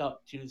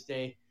Blackout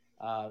Tuesday.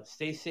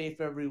 Stay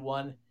safe,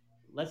 everyone.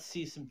 Let's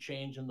see some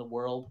change in the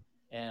world,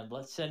 and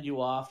let's send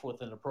you off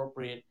with an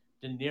appropriate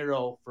De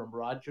Niro from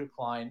Roger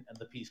Klein and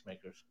the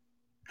Peacemakers.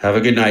 Have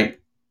a good night.